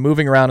or for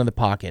moving around in the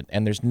pocket,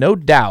 and there's no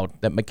doubt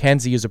that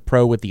McKenzie is a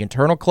pro with the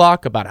internal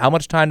clock about how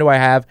much time do I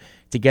have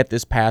to get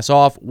this pass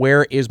off,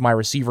 where is my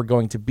receiver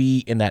going to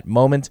be in that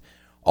moment.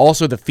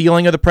 Also, the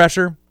feeling of the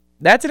pressure,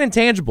 that's an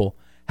intangible.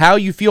 How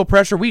you feel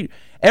pressure.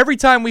 Every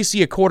time we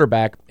see a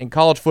quarterback in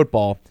college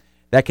football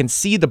that can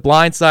see the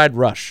blindside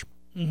rush,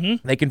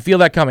 they can feel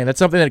that coming. That's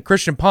something that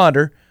Christian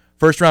Ponder,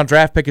 first-round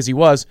draft pick as he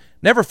was,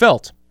 never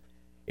felt.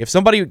 If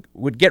somebody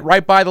would get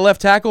right by the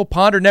left tackle,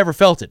 Ponder never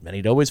felt it, and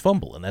he'd always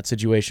fumble in that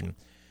situation.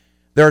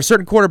 There are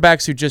certain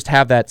quarterbacks who just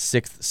have that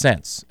sixth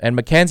sense, and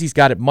McKenzie's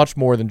got it much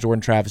more than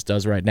Jordan Travis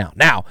does right now.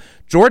 Now,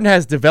 Jordan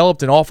has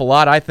developed an awful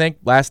lot, I think,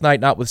 last night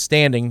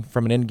notwithstanding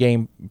from an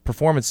in-game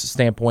performance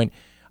standpoint.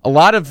 A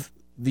lot of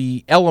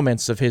the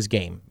elements of his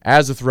game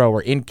as a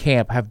thrower in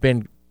camp have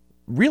been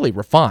really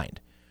refined.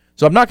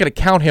 So I'm not going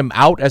to count him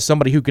out as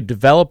somebody who could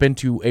develop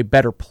into a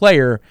better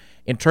player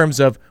in terms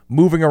of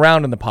moving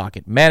around in the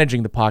pocket,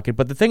 managing the pocket.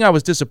 But the thing I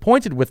was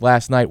disappointed with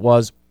last night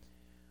was,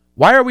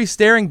 why are we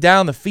staring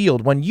down the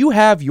field when you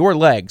have your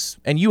legs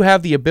and you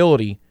have the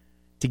ability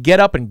to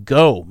get up and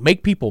go,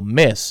 make people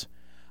miss?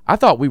 I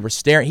thought he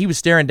was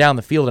staring down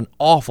the field an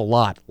awful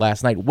lot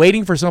last night,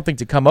 waiting for something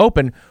to come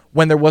open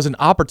when there was an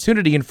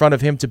opportunity in front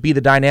of him to be the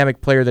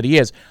dynamic player that he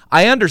is.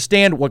 I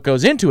understand what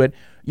goes into it.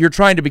 You're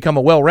trying to become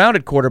a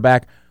well-rounded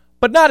quarterback,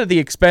 but not at the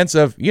expense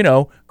of,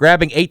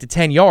 grabbing 8 to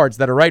 10 yards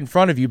that are right in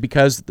front of you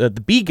because the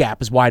B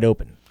gap is wide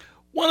open.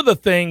 One of the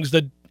things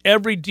that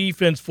every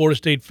defense Florida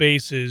State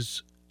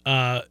faces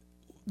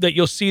that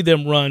you'll see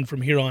them run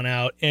from here on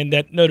out, and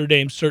that Notre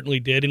Dame certainly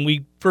did, and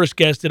we first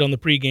guessed it on the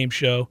pregame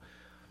show,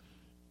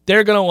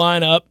 they're going to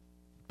line up,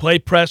 play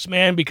press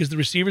man because the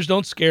receivers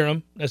don't scare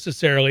them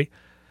necessarily,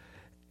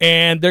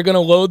 and they're going to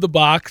load the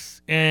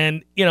box,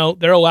 and,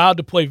 they're allowed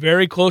to play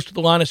very close to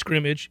the line of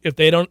scrimmage if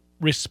they don't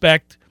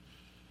respect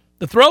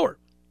the thrower,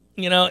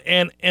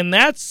 and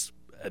that's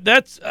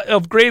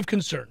of grave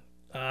concern.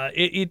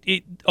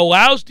 It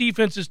allows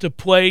defenses to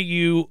play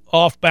you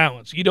off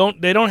balance. They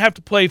don't have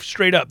to play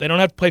straight up. They don't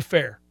have to play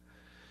fair,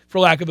 for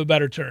lack of a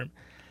better term.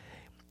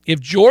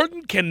 If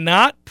Jordan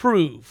cannot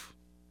prove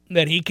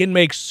that he can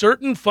make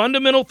certain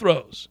fundamental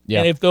throws,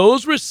 and if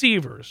those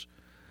receivers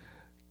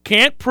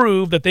can't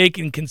prove that they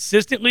can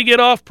consistently get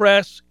off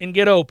press and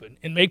get open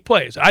and make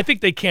plays, I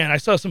think they can. I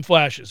saw some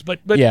flashes,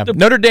 but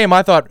Notre Dame,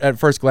 I thought at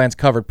first glance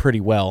covered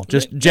pretty well,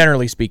 just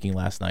generally speaking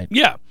last night.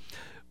 Yeah.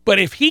 But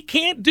if he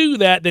can't do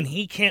that, then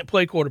he can't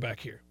play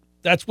quarterback here.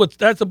 That's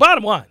the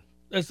bottom line.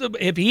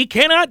 If he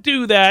cannot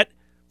do that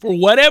for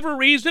whatever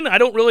reason, I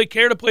don't really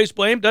care to place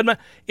blame. Doesn't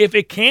matter. If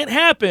it can't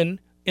happen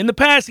in the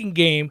passing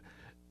game,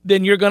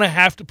 then you're going to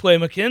have to play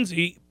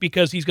McKenzie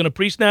because he's going to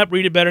pre-snap,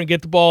 read it better, and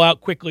get the ball out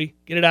quickly,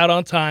 get it out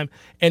on time,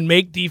 and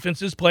make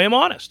defenses play him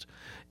honest.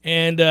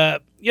 And I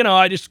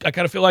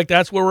kind of feel like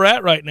that's where we're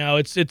at right now.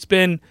 It's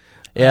been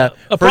Yeah,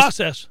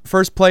 process.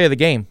 First play of the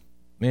game.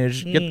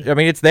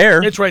 It's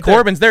there. It's right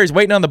Corbin's there. He's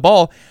waiting on the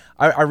ball.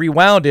 I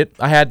rewound it.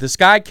 I had the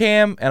sky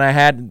cam,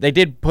 and they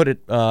did put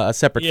it a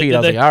separate feed. I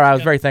was like, all right, I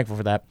was very thankful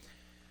for that.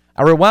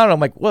 I rewound it. I'm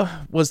like, well,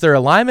 was there a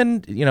lineman,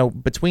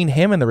 between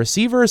him and the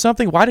receiver or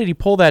something? Why did he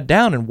pull that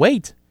down and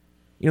wait?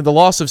 The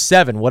loss of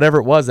 7, whatever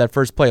it was, that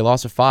first play,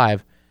 loss of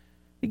 5.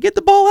 You get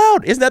the ball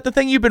out. Isn't that the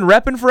thing you've been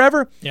repping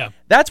forever? Yeah.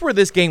 That's where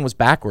this game was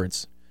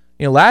backwards.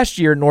 Last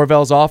year,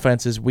 Norvell's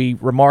offenses, we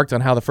remarked on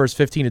how the first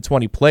 15 to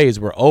 20 plays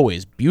were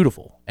always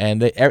beautiful,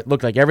 and it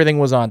looked like everything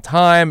was on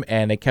time,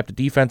 and they kept the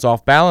defense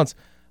off balance.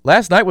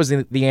 Last night was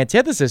the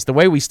antithesis. The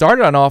way we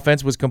started on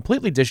offense was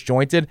completely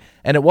disjointed,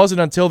 and it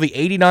wasn't until the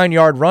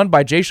 89-yard run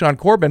by Jashaun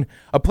Corbin,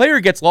 a player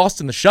gets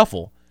lost in the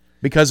shuffle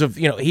because of,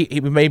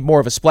 he made more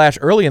of a splash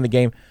early in the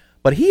game,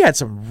 but he had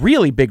some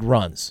really big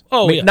runs.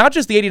 Not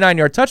just the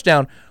 89-yard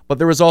touchdown, but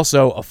there was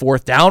also a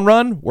 4th down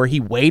run where he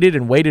waited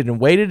and waited and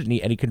waited, and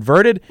he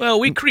converted. Well,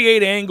 we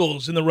create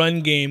angles in the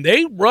run game.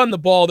 They run the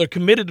ball. They're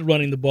committed to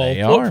running the ball.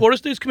 Florida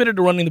State's committed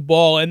to running the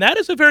ball, and that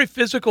is a very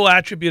physical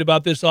attribute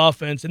about this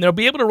offense, and they'll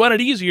be able to run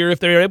it easier if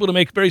they're able to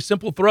make very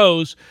simple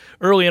throws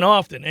early and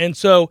often. And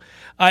so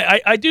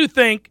I do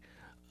think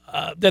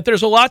that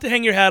there's a lot to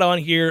hang your hat on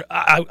here.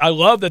 I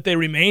love that they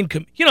remain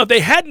if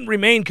they hadn't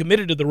remained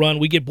committed to the run,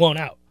 we get blown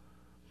out.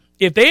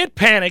 If they had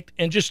panicked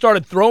and just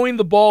started throwing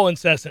the ball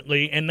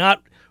incessantly and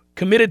not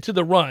committed to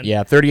the run.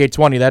 Yeah,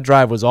 38-20, that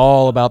drive was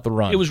all about the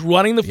run. It was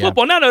running the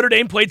football. Now Notre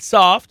Dame played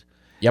soft.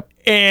 Yep.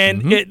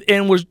 And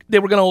they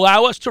were going to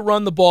allow us to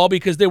run the ball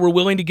because they were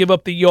willing to give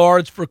up the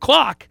yards for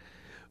clock.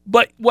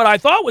 But what I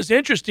thought was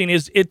interesting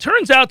is it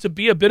turns out to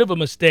be a bit of a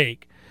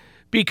mistake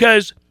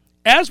because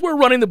as we're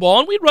running the ball,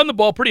 and we'd run the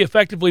ball pretty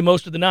effectively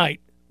most of the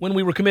night when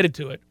we were committed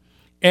to it.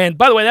 And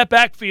by the way, that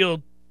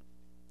backfield,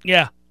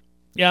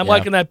 I'm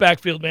liking that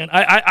backfield, man.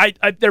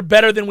 They're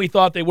better than we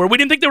thought they were. We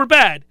didn't think they were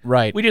bad.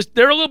 Right.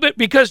 They're a little bit,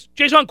 because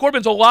Jashaun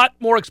Corbin's a lot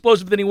more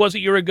explosive than he was a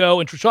year ago,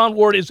 and Treshaun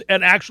Ward is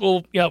an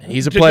actual,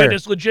 he's a player.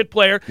 Legit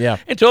player. Yeah.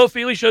 And Toa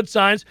Feely showed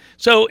signs.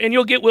 And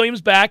you'll get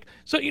Williams back.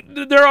 So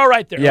they're all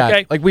right there. Yeah.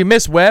 Okay. Like we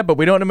miss Webb, but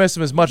we don't miss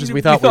him as much as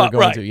we thought we were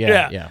going to.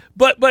 Yeah.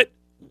 But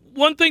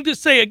one thing to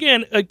say,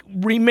 again,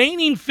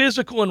 remaining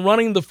physical and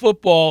running the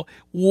football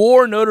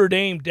wore Notre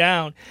Dame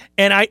down.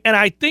 And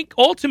I think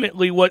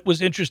ultimately what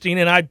was interesting,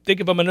 and I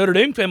think if I'm a Notre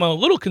Dame fan, I'm a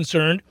little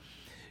concerned,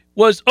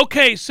 was,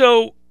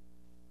 so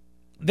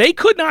they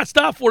could not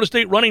stop Florida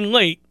State running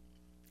late,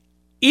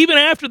 even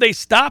after they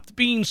stopped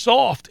being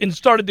soft and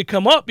started to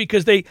come up,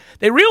 because they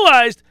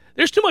realized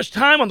there's too much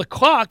time on the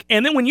clock,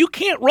 and then when you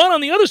can't run on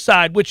the other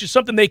side, which is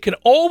something they can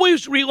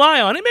always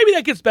rely on, and maybe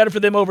that gets better for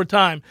them over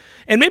time,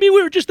 and maybe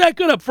we were just that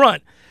good up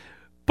front.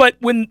 But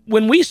when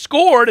we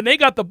scored and they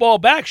got the ball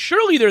back,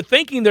 surely they're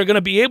thinking they're going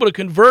to be able to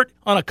convert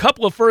on a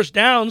couple of first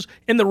downs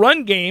in the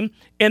run game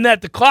and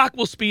that the clock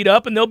will speed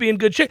up and they'll be in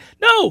good shape.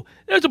 No,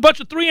 there's a bunch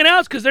of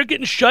 3-and-outs because they're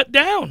getting shut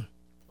down.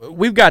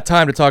 We've got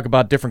time to talk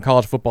about different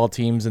college football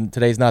teams, and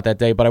today's not that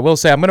day, but I will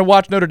say I'm going to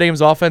watch Notre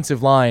Dame's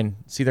offensive line,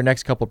 see their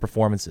next couple of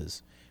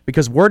performances.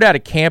 Because word out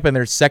of camp in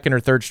their second or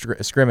third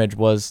scrimmage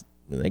was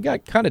they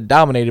got kind of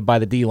dominated by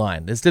the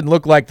D-line. This didn't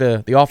look like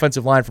the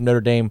offensive line from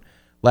Notre Dame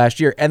last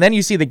year. And then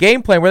you see the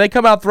game plan where they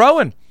come out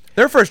throwing.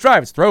 Their first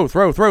drive is throw.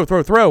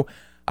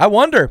 I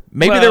wonder,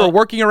 maybe they were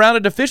working around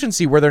a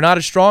deficiency where they're not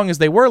as strong as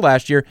they were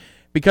last year,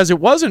 because it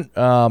wasn't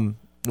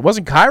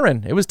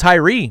Kyron. It was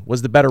Tyree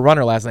was the better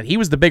runner last night. He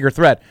was the bigger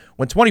threat.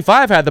 When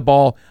 25 had the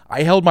ball,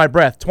 I held my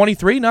breath.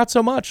 23, not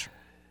so much.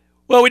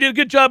 Well, we did a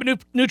good job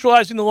of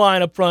neutralizing the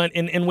line up front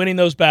and winning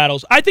those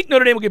battles. I think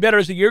Notre Dame will get better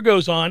as the year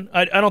goes on.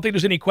 I don't think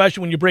there's any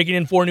question when you're breaking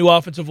in 4 new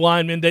offensive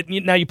linemen that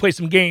now you play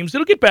some games.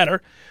 It'll get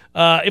better.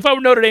 If I were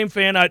a Notre Dame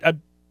fan, I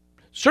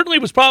certainly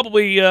was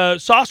probably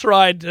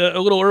saucer-eyed a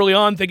little early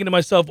on, thinking to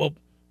myself, well,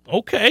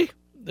 okay,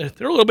 they're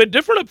a little bit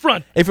different up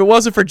front. If it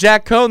wasn't for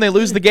Jack Cohn, they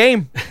lose the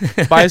game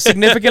by a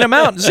significant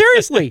amount.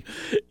 Seriously.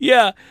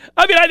 Yeah.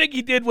 I mean, I think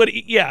he did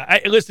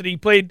listen, he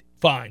played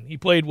fine. He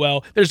played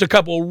well. There's a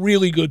couple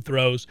really good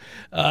throws.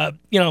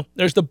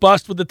 There's the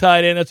bust with the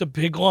tight end. That's a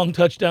big, long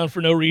touchdown for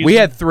no reason. We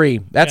had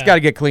 3. That's got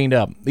to get cleaned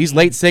up. These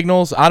late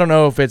signals, I don't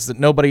know if it's that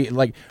nobody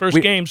like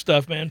first game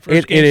stuff, man.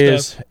 It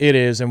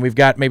is, and we've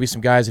got maybe some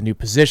guys in new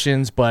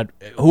positions, but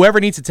whoever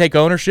needs to take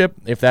ownership,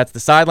 if that's the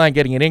sideline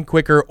getting it in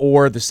quicker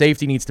or the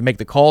safety needs to make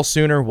the call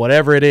sooner,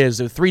 whatever it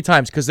is, 3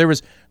 times, because there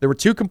were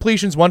 2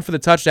 completions, 1 for the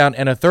touchdown,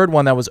 and a third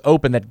one that was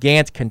open that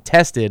Gant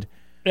contested.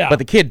 Yeah. But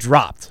the kid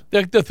dropped.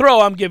 The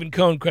throw I'm giving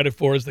Cohn credit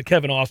for is the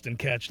Kevin Austin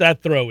catch.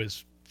 That throw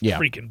is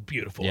freaking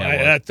beautiful.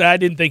 Yeah, I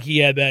didn't think he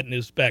had that in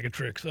his bag of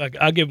tricks.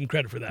 I'll give him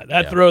credit for that.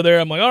 That throw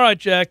there, I'm like, all right,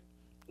 Jack,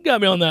 you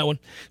got me on that one.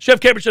 Chef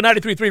Caperson,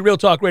 93.3 Real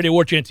Talk Radio,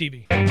 War Chant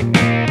TV.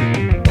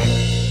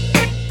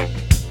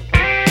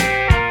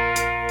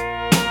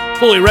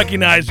 Fully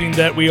recognizing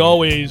that we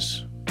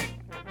always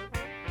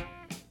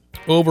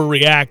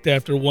overreact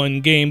after one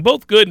game,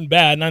 both good and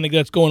bad, and I think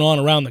that's going on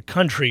around the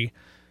country.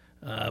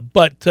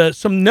 But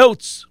some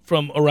notes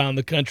from around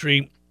the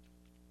country.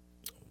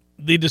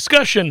 The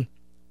discussion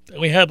that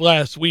we had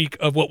last week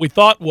of what we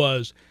thought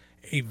was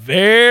A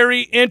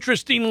very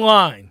interesting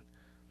line.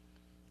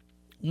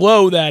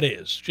 Low, that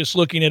is. Just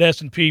looking at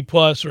S&P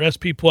Plus or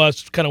SP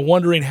Plus, kind of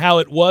wondering how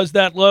it was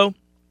that low.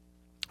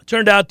 It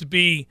turned out to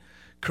be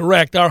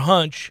correct. Our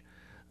hunch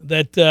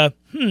that,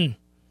 I'm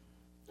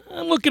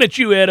looking at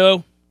you,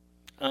 Edo.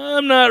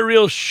 I'm not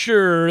real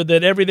sure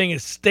that everything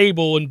is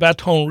stable in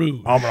Baton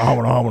Rouge.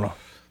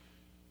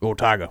 Go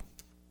Tiger.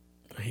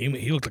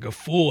 He looked like a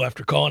fool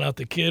after calling out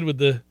the kid with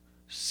the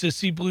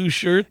sissy blue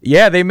shirt.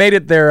 Yeah, they made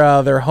it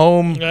their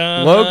home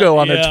logo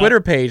on their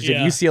Twitter page at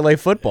UCLA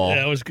football.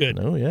 Yeah, that was good.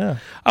 Oh, yeah.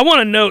 I want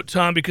to note,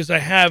 Tom, because I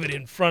have it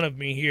in front of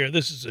me here.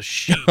 This is a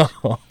sheet.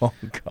 Oh,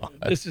 God.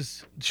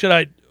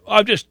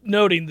 I'm just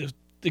noting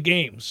the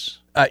games.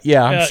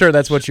 Yeah, I'm sure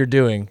that's what you're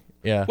doing.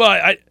 Yeah. Well,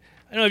 I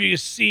don't know if you can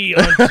see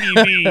on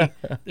TV,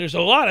 there's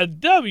a lot of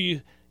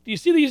W's. Do you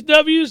see these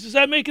W's? Is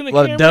that making the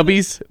camera? A lot of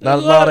W's, not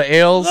a lot of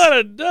L's. A lot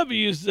of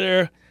W's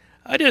there.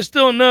 I just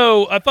don't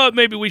know. I thought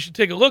maybe we should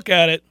take a look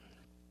at it.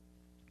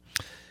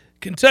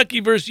 Kentucky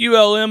versus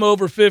ULM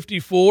over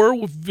 54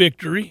 with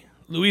victory.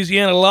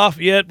 Louisiana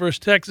Lafayette versus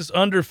Texas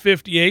under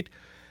 58.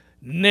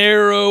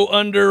 Narrow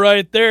under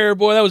right there.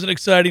 Boy, that was an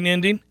exciting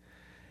ending.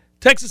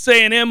 Texas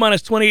A&M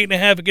minus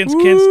 28.5 against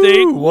Kent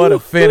State. What a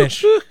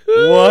finish.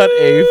 What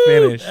a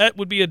finish. That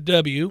would be a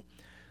W.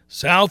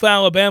 South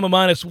Alabama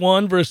minus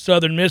 1 versus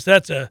Southern Miss.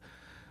 That's a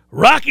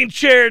rocking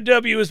chair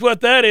W is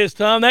what that is,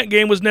 Tom. That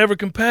game was never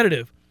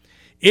competitive.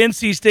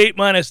 NC State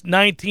minus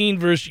 19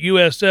 versus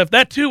USF.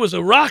 That, too, was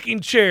a rocking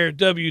chair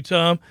W,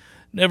 Tom.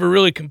 Never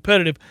really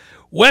competitive.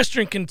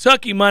 Western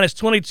Kentucky minus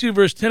 22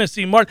 versus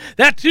Tennessee Martin.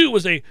 That, too,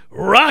 was a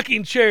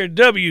rocking chair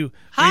W.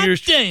 Hot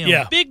damn.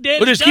 Yeah. Big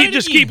Daddy. Well,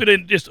 just keep it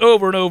in just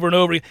over and over and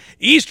over.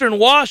 Eastern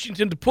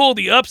Washington to pull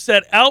the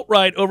upset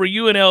outright over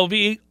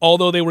UNLV,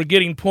 although they were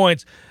getting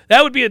points.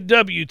 That would be a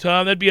W,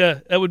 Tom.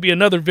 That would be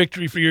another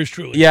victory for yours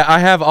truly. Yeah, I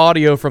have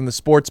audio from the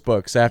sports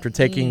books after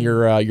taking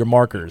your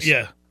markers.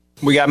 Yeah.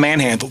 We got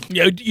manhandled.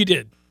 Yeah, you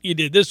did. You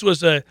did. This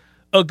was a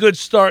good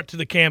start to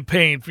the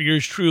campaign for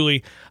yours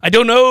truly. I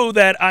don't know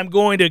that I'm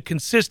going to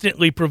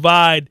consistently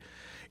provide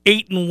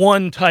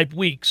 8-1 type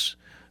weeks.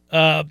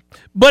 But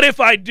if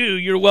I do,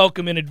 you're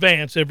welcome in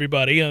advance,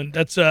 everybody. And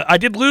that's I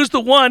did lose the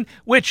one,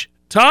 which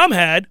Tom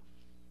had.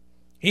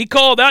 He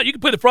called out. You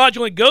can play the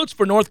fraudulent goats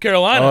for North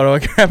Carolina. Oh,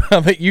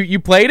 no, you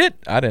played it?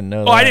 I didn't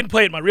know that. I didn't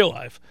play it in my real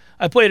life.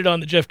 I played it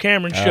on the Jeff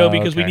Cameron show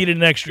because we needed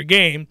an extra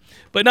game,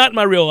 but not in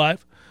my real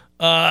life.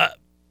 No,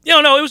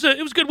 it was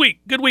a good week.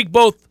 Good week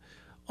both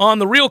on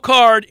the real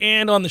card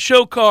and on the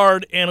show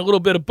card, and a little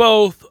bit of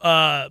both.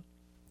 Can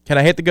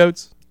I hit the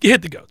goats? You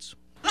hit the goats.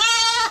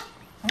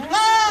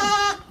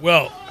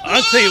 Well,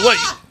 I'll tell you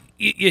what,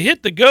 you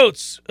hit the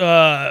goats,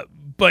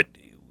 but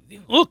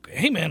look,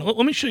 hey, man,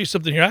 let me show you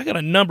something here. I got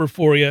a number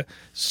for you.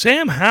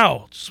 Sam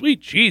Howell,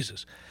 sweet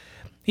Jesus.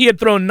 He had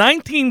thrown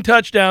 19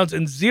 touchdowns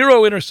and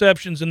 0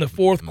 interceptions in the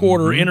fourth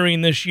quarter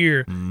entering this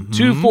year.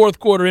 2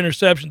 fourth-quarter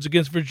interceptions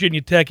against Virginia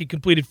Tech. He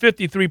completed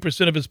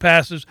 53% of his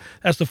passes.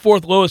 That's the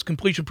fourth lowest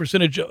completion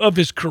percentage of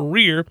his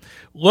career.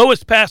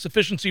 Lowest pass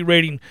efficiency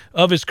rating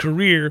of his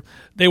career.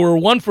 They were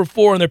 1 for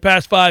 4 in their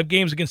past 5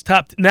 games against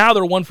top. Now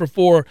they're 1 for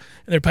 4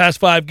 in their past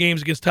 5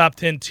 games against top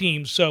 10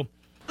 teams. So.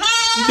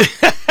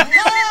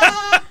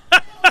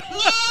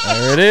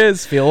 There it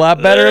is. Feel a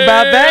lot better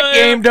about that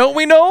game, don't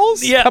we,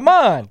 Knowles? Yeah. Come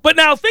on. But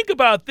now think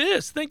about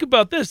this.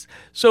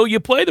 So you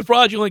play the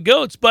fraudulent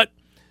goats, but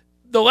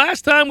the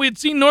last time we had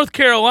seen North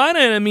Carolina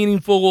in a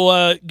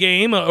meaningful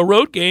game, a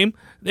road game,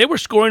 they were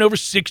scoring over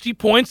 60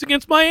 points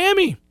against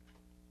Miami.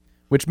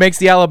 Which makes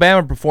the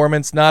Alabama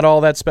performance not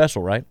all that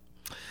special, right?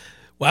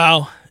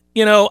 Wow.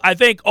 I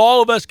think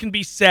all of us can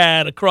be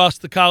sad across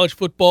the college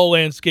football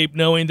landscape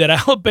knowing that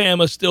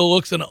Alabama still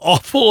looks an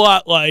awful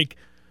lot like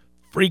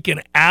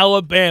freaking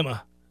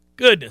Alabama.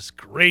 Goodness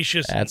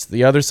gracious. That's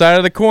the other side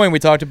of the coin. We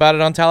talked about it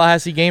on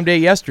Tallahassee Game Day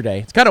yesterday.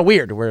 It's kind of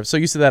weird. We're so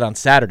used to that on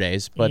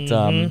Saturdays. But,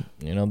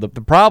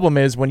 the problem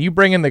is when you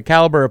bring in the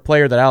caliber of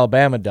player that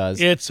Alabama does.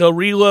 It's a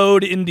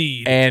reload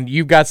indeed. And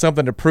you've got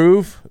something to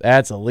prove,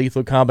 that's a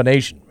lethal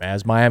combination,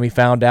 as Miami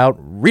found out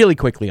really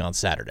quickly on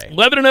Saturday.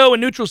 11-0 in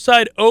neutral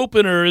site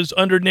openers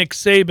under Nick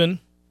Saban.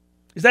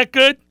 Is that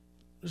good?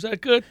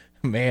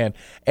 Man,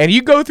 and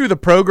you go through the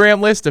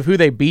program list of who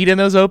they beat in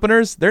those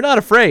openers, they're not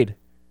afraid.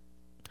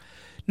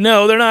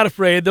 No, they're not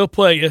afraid. They'll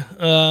play you,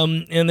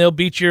 and they'll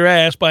beat your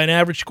ass by an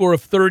average score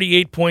of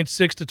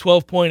 38.6 to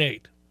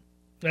 12.8.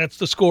 That's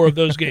the score of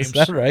those games. Is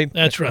that right?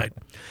 That's right.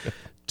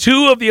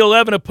 2 of the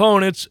 11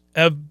 opponents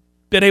have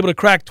been able to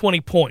crack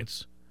 20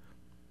 points.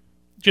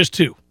 Just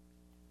 2.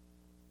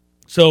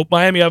 So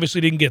Miami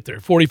obviously didn't get there,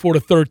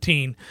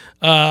 44-13.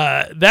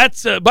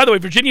 That's by the way,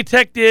 Virginia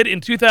Tech did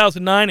in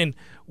 2009, and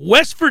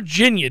West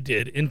Virginia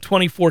did in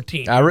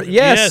 2014.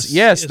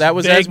 Yes, that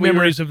was as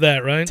memories of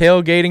that, right?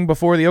 Tailgating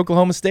before the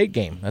Oklahoma State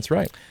game. That's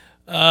right.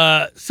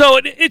 So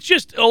it's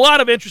just a lot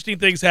of interesting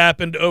things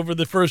happened over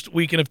the first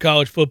weekend of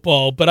college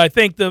football, but I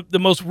think the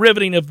most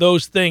riveting of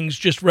those things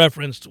just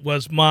referenced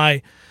was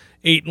my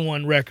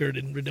 8-1 record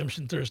in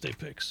Redemption Thursday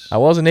picks. I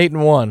wasn't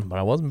 8-1, but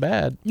I wasn't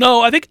bad. No,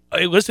 I think,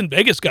 listen,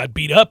 Vegas got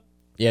beat up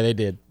Yeah, they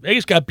did.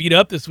 Vegas got beat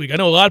up this week. I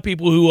know a lot of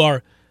people who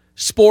are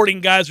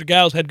sporting guys or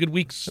gals had good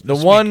weeks. The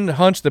one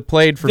hunch that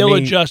played for They'll me.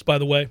 They'll adjust, by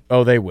the way.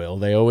 Oh, they will.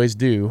 They always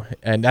do.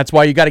 And that's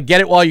why you got to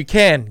get it while you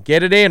can.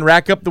 Get it in,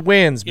 rack up the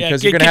wins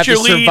because you're going to have to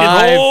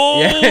survive.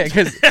 Yeah,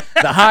 because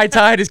the high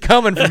tide is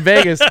coming from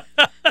Vegas.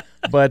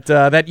 But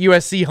that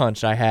USC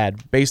hunch I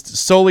had, based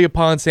solely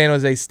upon San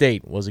Jose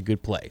State, was a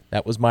good play.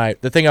 That was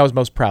the thing I was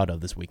most proud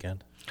of this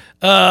weekend.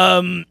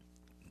 No,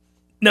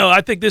 I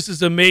think this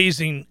is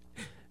amazing.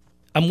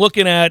 I'm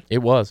looking at. It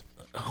was.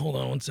 Hold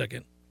on one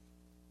second.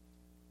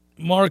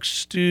 Mark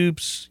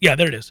Stoops. Yeah,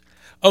 there it is.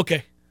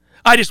 Okay.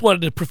 I just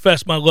wanted to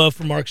profess my love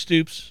for Mark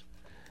Stoops.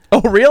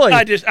 Oh, really?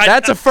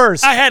 That's a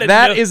first.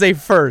 That is a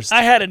first.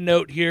 I had a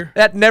note here.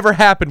 That never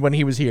happened when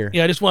he was here.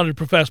 Yeah, I just wanted to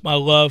profess my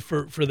love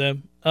for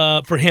them,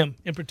 for him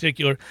in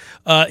particular.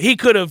 He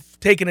could have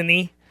taken a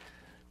knee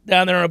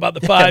down there on about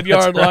the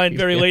 5-yard line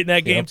very late in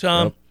that game,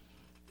 Tom. Yep.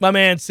 My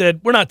man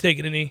said, we're not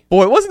taking a knee.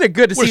 Boy, wasn't it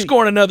good to see. We're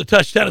scoring another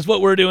touchdown is what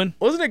we're doing.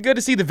 Wasn't it good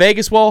to see the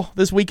Vegas wall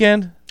this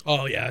weekend?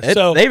 Oh, yeah.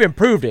 They've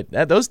improved it.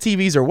 Those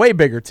TVs are way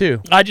bigger,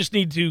 too. I just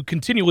need to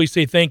continually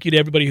say thank you to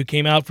everybody who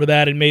came out for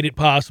that and made it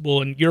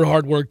possible. And your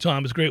hard work,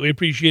 Tom, is greatly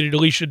appreciated.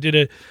 Alicia did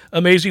an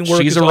amazing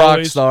work. She's as a always.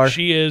 rock star.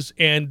 She is.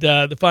 And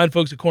the fine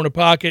folks at Corner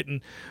Pocket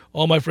and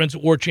all my friends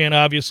at War Chant,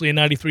 obviously, in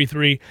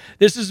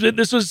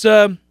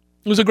 93.3.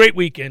 It was a great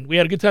weekend. We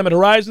had a good time at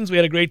Horizons. We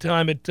had a great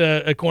time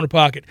at Corner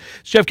Pocket.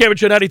 It's Jeff Cameron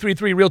Show,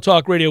 93.3 Real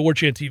Talk Radio, War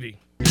Chant TV.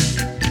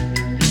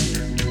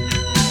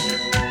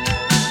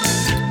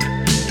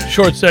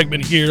 Short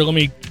segment here. Let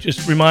me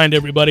just remind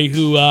everybody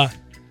who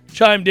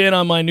chimed in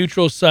on my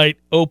neutral site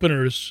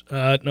openers.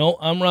 No,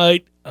 I'm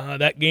right.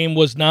 That game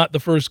was not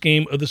the first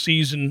game of the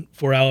season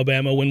for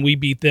Alabama when we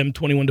beat them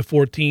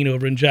 21-14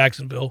 over in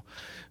Jacksonville.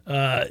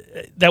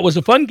 That was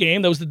a fun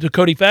game. That was the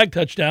Dakota Fag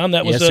touchdown.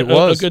 That was, a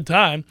good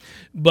time.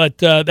 But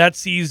that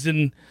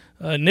season,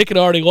 Nick had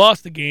already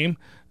lost the game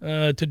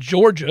to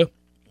Georgia.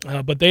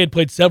 But they had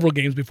played several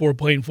games before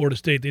playing Florida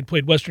State. They'd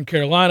played Western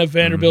Carolina,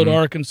 Vanderbilt,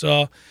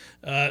 Arkansas.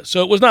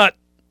 So it was not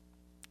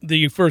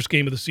the first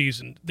game of the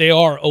season. They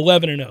are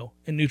 11-0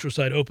 in neutral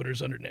site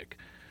openers under Nick.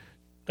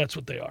 That's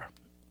what they are.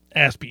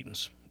 Ass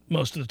beatings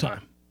most of the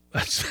time.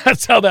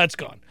 That's how that's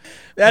gone.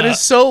 That is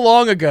so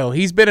long ago.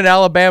 He's been in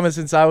Alabama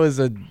since I was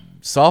a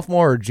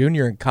sophomore or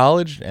junior in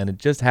college, and it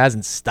just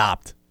hasn't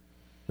stopped.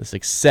 The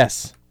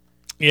success.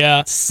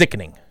 Yeah. It's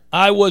sickening.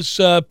 I was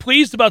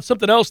pleased about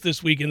something else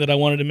this weekend that I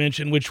wanted to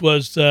mention, which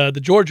was the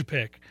Georgia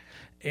pick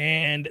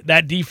and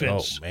that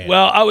defense. Oh, man.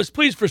 Well, I was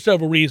pleased for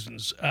several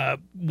reasons.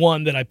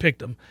 One, that I picked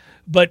them.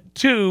 But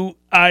two,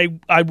 I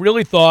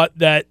really thought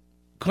that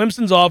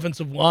Clemson's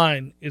offensive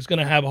line is going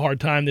to have a hard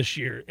time this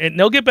year. And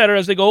they'll get better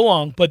as they go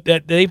along, but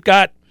that they've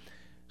got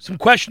some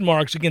question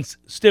marks against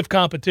stiff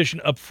competition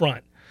up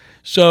front.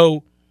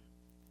 So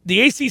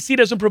the ACC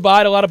doesn't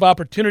provide a lot of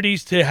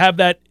opportunities to have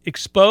that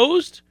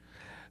exposed.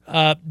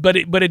 But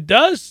it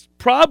does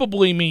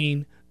probably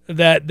mean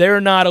that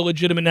they're not a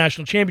legitimate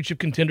national championship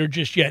contender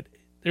just yet.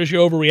 There's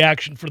your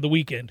overreaction for the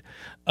weekend.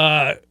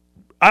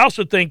 I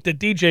also think that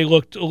DJ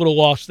looked a little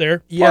lost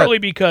there, partly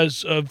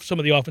because of some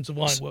of the offensive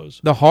line woes.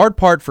 The hard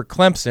part for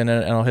Clemson,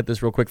 and I'll hit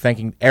this real quick,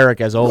 thanking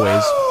Eric, as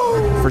always,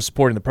 for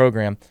supporting the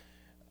program.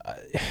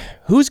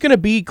 Who's going to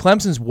be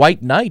Clemson's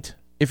white knight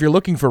if you're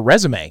looking for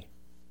resume?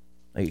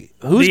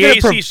 Who's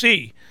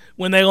the ACC.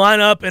 When they line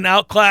up and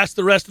outclass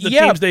the rest of the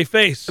teams they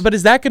face. But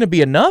is that going to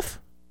be enough?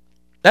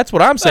 That's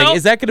what I'm saying. Well,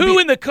 is that going to be... Who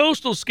in the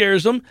Coastal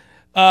scares them?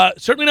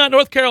 Certainly not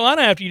North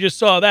Carolina after you just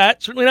saw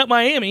that. Certainly not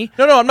Miami.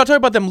 No, I'm not talking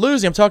about them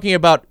losing. I'm talking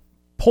about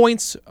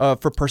points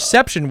for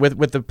perception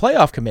with the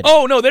playoff committee.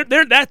 Oh, no,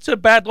 that's a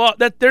bad loss.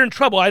 They're in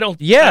trouble. I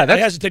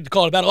hesitate to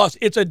call it a bad loss.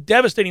 It's a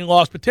devastating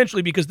loss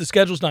potentially because the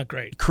schedule's not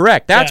great.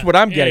 Correct. That's what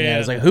I'm getting at.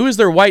 It's like, who is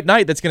their white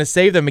knight that's going to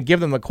save them and give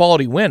them a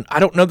quality win? I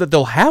don't know that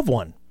they'll have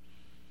one.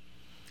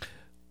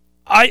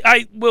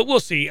 We'll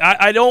see.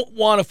 I don't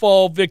want to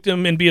fall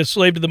victim and be a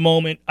slave to the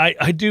moment.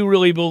 I do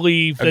really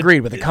believe that...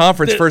 Agreed, but the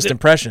conference first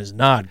impression is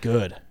not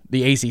good.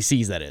 The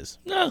ACC's, that is.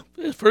 No,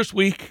 first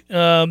week.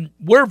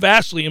 We're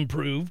vastly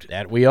improved.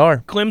 That we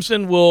are.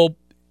 Clemson will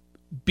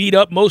beat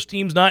up most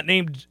teams not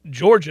named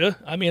Georgia.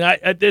 I mean,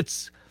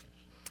 it's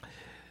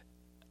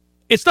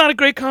not a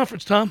great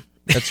conference, Tom.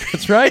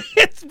 That's right.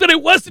 But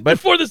it wasn't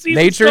before the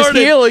season nature's started.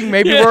 Healing.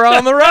 Maybe we're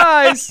on the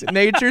rise.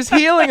 Nature's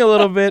healing a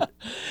little bit.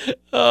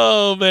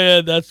 Oh,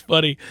 man, that's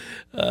funny.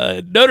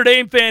 Notre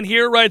Dame fan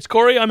here writes,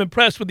 Corey, I'm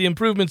impressed with the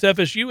improvements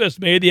FSU has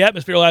made. The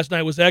atmosphere last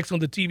night was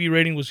excellent. The TV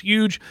rating was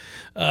huge.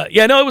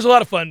 It was a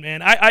lot of fun,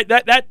 man.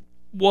 That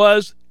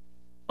was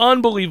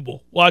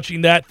unbelievable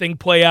watching that thing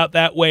play out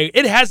that way.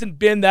 It hasn't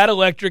been that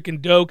electric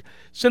and dope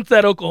since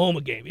that Oklahoma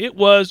game. It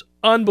was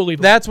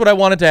unbelievable. That's what I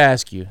wanted to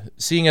ask you.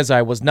 Seeing as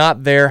I was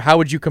not there, how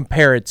would you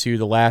compare it to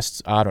the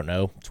last,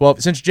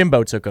 12, since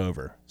Jimbo took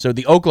over? So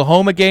the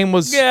Oklahoma game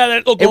was... Yeah,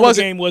 that Oklahoma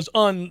game was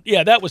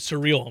that was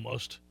surreal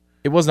almost.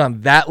 It wasn't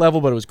on that level,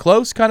 but it was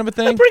close, kind of a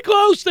thing. Pretty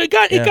close. It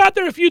got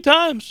there a few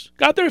times.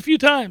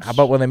 How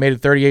about when they made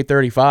it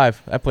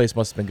 38-35? That place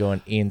must have been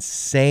going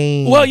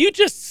insane. Well, you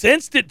just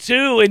sensed it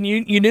too, and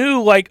you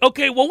knew, like,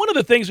 okay, well, one of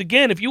the things,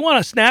 again, if you want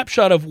a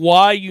snapshot of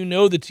why you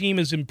know the team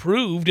has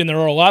improved, and there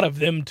are a lot of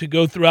them to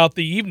go throughout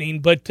the evening,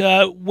 but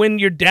when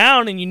you're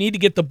down and you need to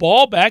get the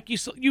ball back,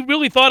 you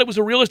really thought it was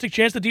a realistic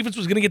chance the defense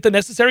was going to get the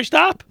necessary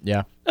stop.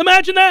 Yeah.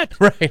 Imagine that.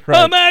 Right.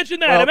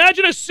 Imagine that. Well,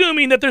 Imagine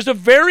assuming that there's a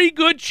very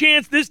good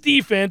chance this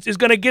defense is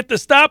going to get the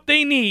stop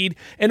they need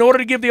in order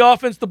to give the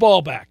offense the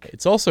ball back.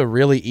 It's also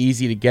really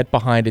easy to get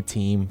behind a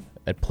team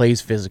that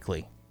plays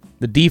physically.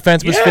 The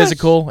defense was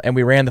physical, and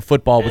we ran the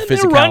football with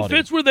physicality. The run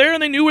fits were there,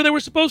 and they knew where they were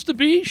supposed to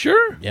be,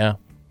 sure. Yeah.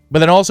 But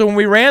then also when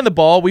we ran the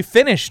ball, we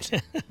finished.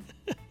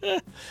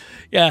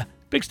 Yeah,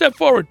 big step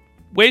forward.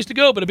 Ways to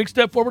go, but a big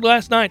step forward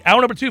last night.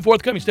 Hour number 2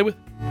 forthcoming. Stay with